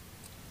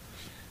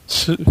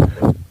 So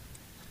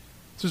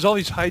there's all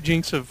these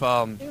hijinks of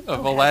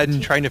Aladdin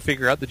trying to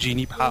figure out the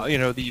genie power.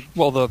 The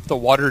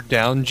watered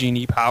down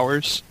genie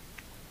powers.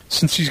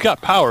 Since he's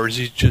got powers,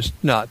 he's just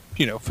not,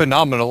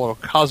 phenomenal or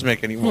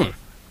cosmic anymore.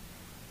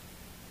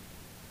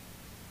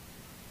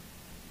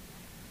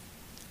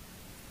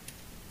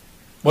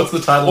 What's the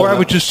title? Or I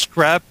would just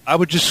scrap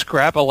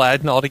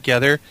Aladdin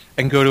altogether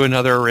and go to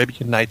another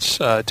Arabian Nights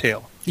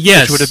tale.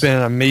 Yes, which would have been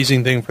an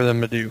amazing thing for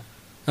them to do.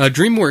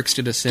 DreamWorks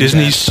did a Sinbad.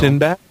 Disney's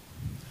Sinbad.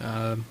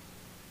 Yeah.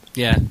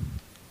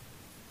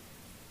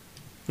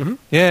 Mm-hmm.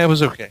 Yeah, it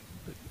was okay,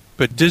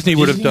 but Disney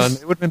would have done.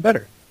 It would have been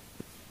better.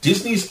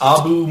 Disney's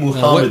Abu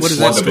Muhammad what is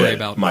that story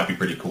about? Might be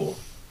pretty cool.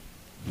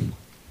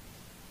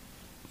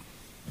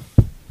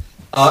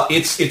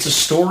 It's a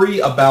story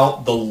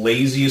about the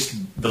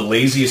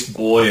laziest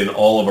boy in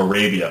all of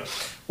Arabia.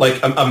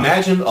 Like,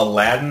 imagine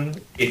Aladdin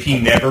if he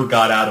never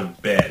got out of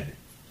bed,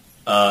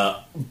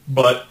 but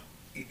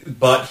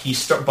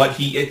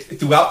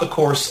throughout the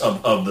course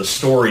of the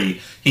story,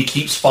 he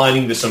keeps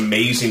finding this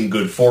amazing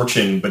good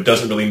fortune, but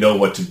doesn't really know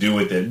what to do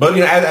with it. But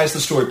as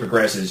the story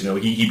progresses,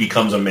 he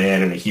becomes a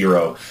man and a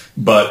hero.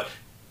 But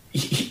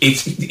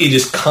it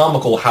is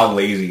comical how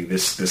lazy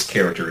this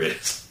character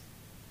is.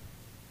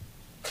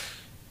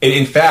 And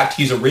in fact,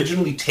 he's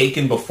originally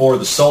taken before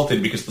the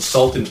Sultan because the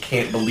Sultan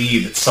can't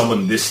believe that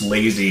someone this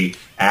lazy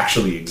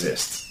actually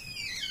exists.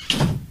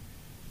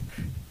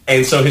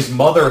 And so his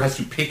mother has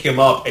to pick him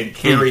up and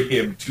carry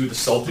him to the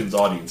Sultan's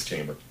audience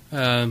chamber.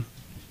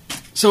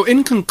 So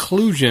in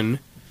conclusion,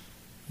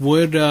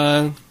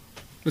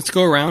 let's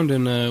go around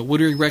and would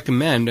you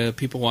recommend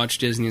people watch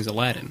Disney's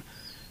Aladdin?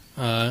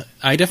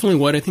 I definitely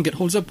would. I think it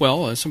holds up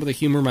well. Some of the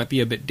humor might be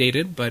a bit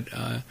dated, but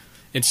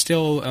it's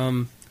still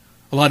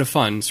a lot of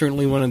fun.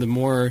 Certainly one of the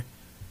more,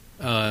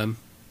 I'd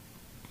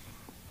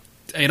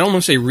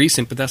almost say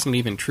recent, but that's not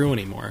even true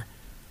anymore.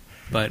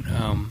 But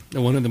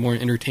one of the more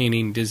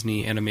entertaining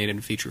Disney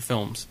animated feature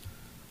films.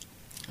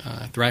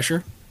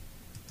 Thrasher?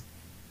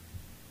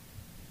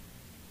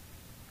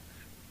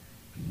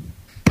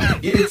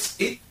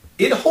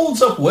 It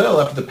holds up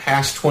well after the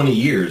past 20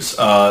 years.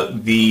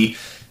 The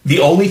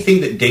only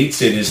thing that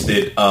dates it is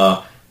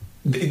that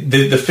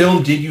the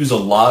film did use a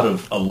lot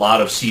of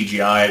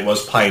CGI. It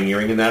was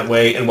pioneering in that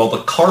way, and while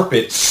the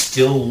carpet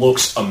still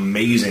looks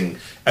amazing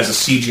as a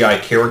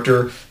CGI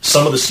character,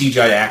 some of the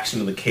CGI action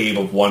in the Cave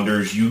of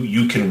Wonders,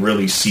 you can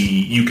really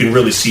see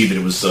that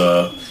it was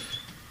a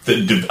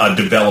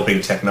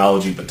developing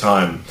technology at the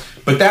time.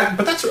 But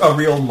that's a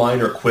real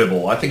minor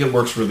quibble. I think it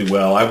works really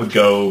well. I would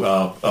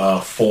go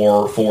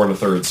 4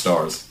 1/3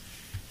 stars.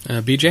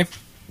 BJ?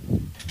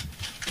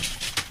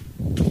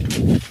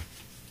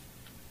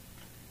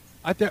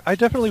 I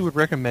definitely would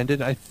recommend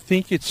it. I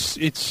think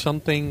it's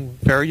something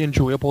very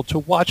enjoyable to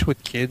watch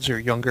with kids or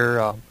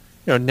younger,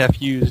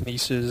 nephews,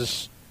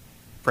 nieces,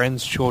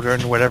 friends,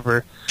 children,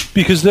 whatever,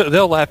 because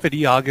they'll laugh at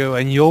Iago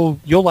and you'll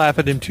laugh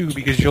at him too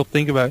because you'll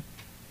think about,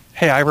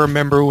 hey, I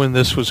remember when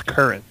this was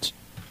current.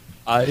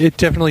 It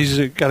definitely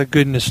has got a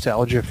good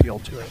nostalgia feel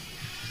to it.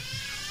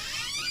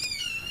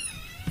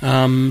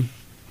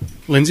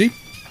 Lindsay?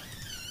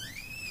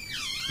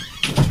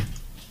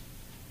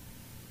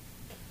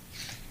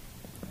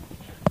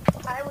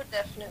 I would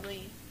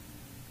definitely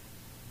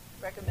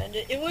recommend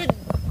it. It would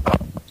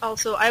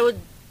also, I would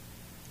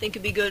think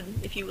it'd be good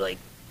if you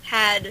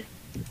had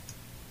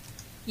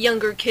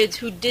younger kids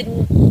who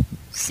didn't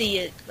see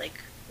it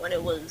when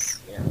it was,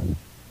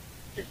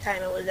 the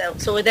time it was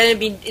out. So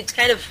then it's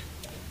kind of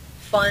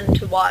fun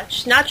to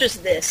watch. Not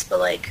just this, but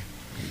like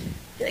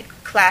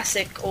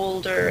classic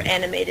older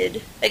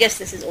animated. I guess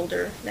this is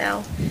older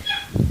now,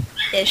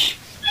 ish.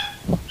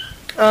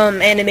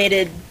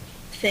 Animated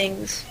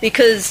things,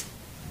 because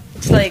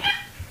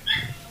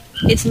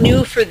it's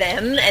new for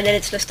them, and then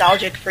it's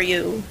nostalgic for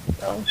you.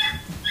 So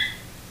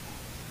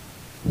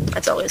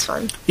that's always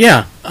fun.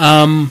 Yeah.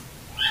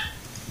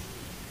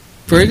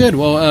 Very good.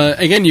 Well,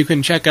 again, you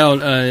can check out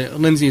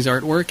Lindsay's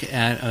artwork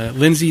at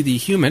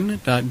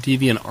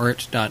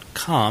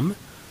lindsaythehuman.deviantart.com.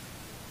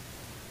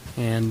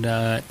 And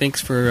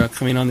thanks for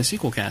coming on the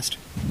Sequel Cast.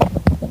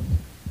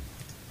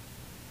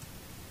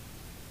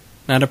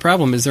 Not a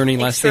problem. Is there any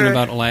last thing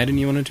about Aladdin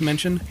you wanted to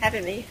mention?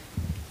 Having me.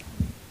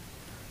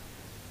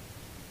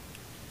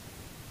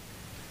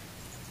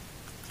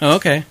 Oh,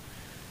 okay.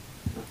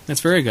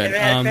 That's very good.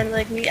 Never had a friend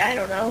like me. I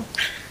don't know.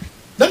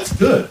 That's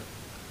good.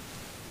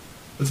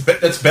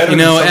 That's better.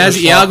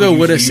 As Iago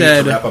would have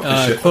said,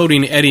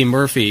 quoting Eddie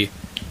Murphy,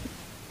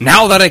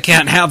 "Now that I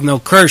can't have no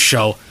curse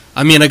show,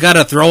 I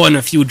gotta throw in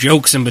a few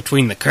jokes in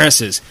between the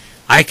curses.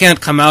 I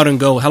can't come out and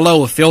go,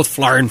 hello, filth,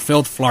 flarn,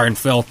 filth,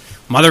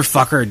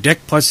 motherfucker,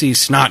 dick, pussy,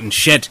 snot, and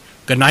shit.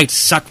 Good night,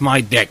 suck my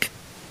dick."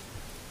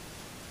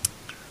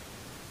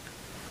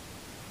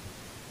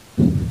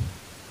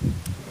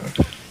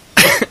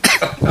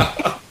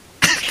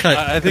 Cut.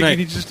 I think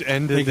we just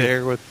ended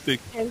there with the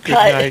good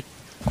cut. night.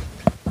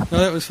 No,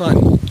 that was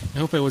fun. I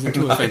hope it wasn't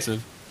too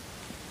offensive.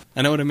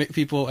 I know how to make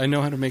the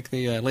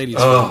ladies.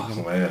 Oh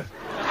man!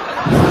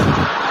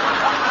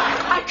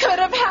 I could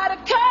have had a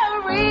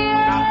career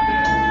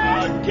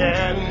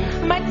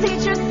again. My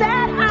teacher said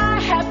I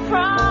had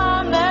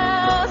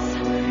promise.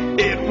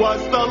 It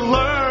was the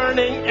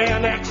learning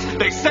annex.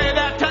 They say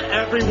that to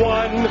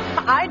everyone.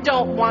 I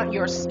don't want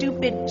your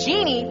stupid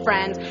genie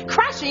friends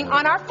crashing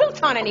on our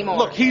futon anymore.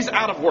 Look, he's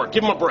out of work.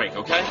 Give him a break,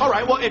 okay? All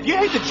right, well, if you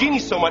hate the genie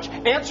so much,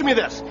 answer me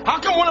this. How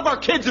come one of our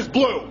kids is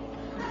blue?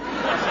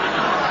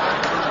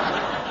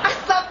 I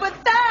slept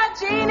with that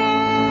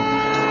genie.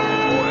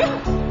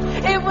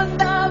 It was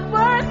the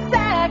worst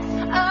sex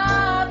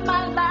of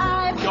my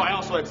life. No, I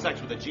also had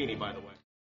sex with a genie, by the way.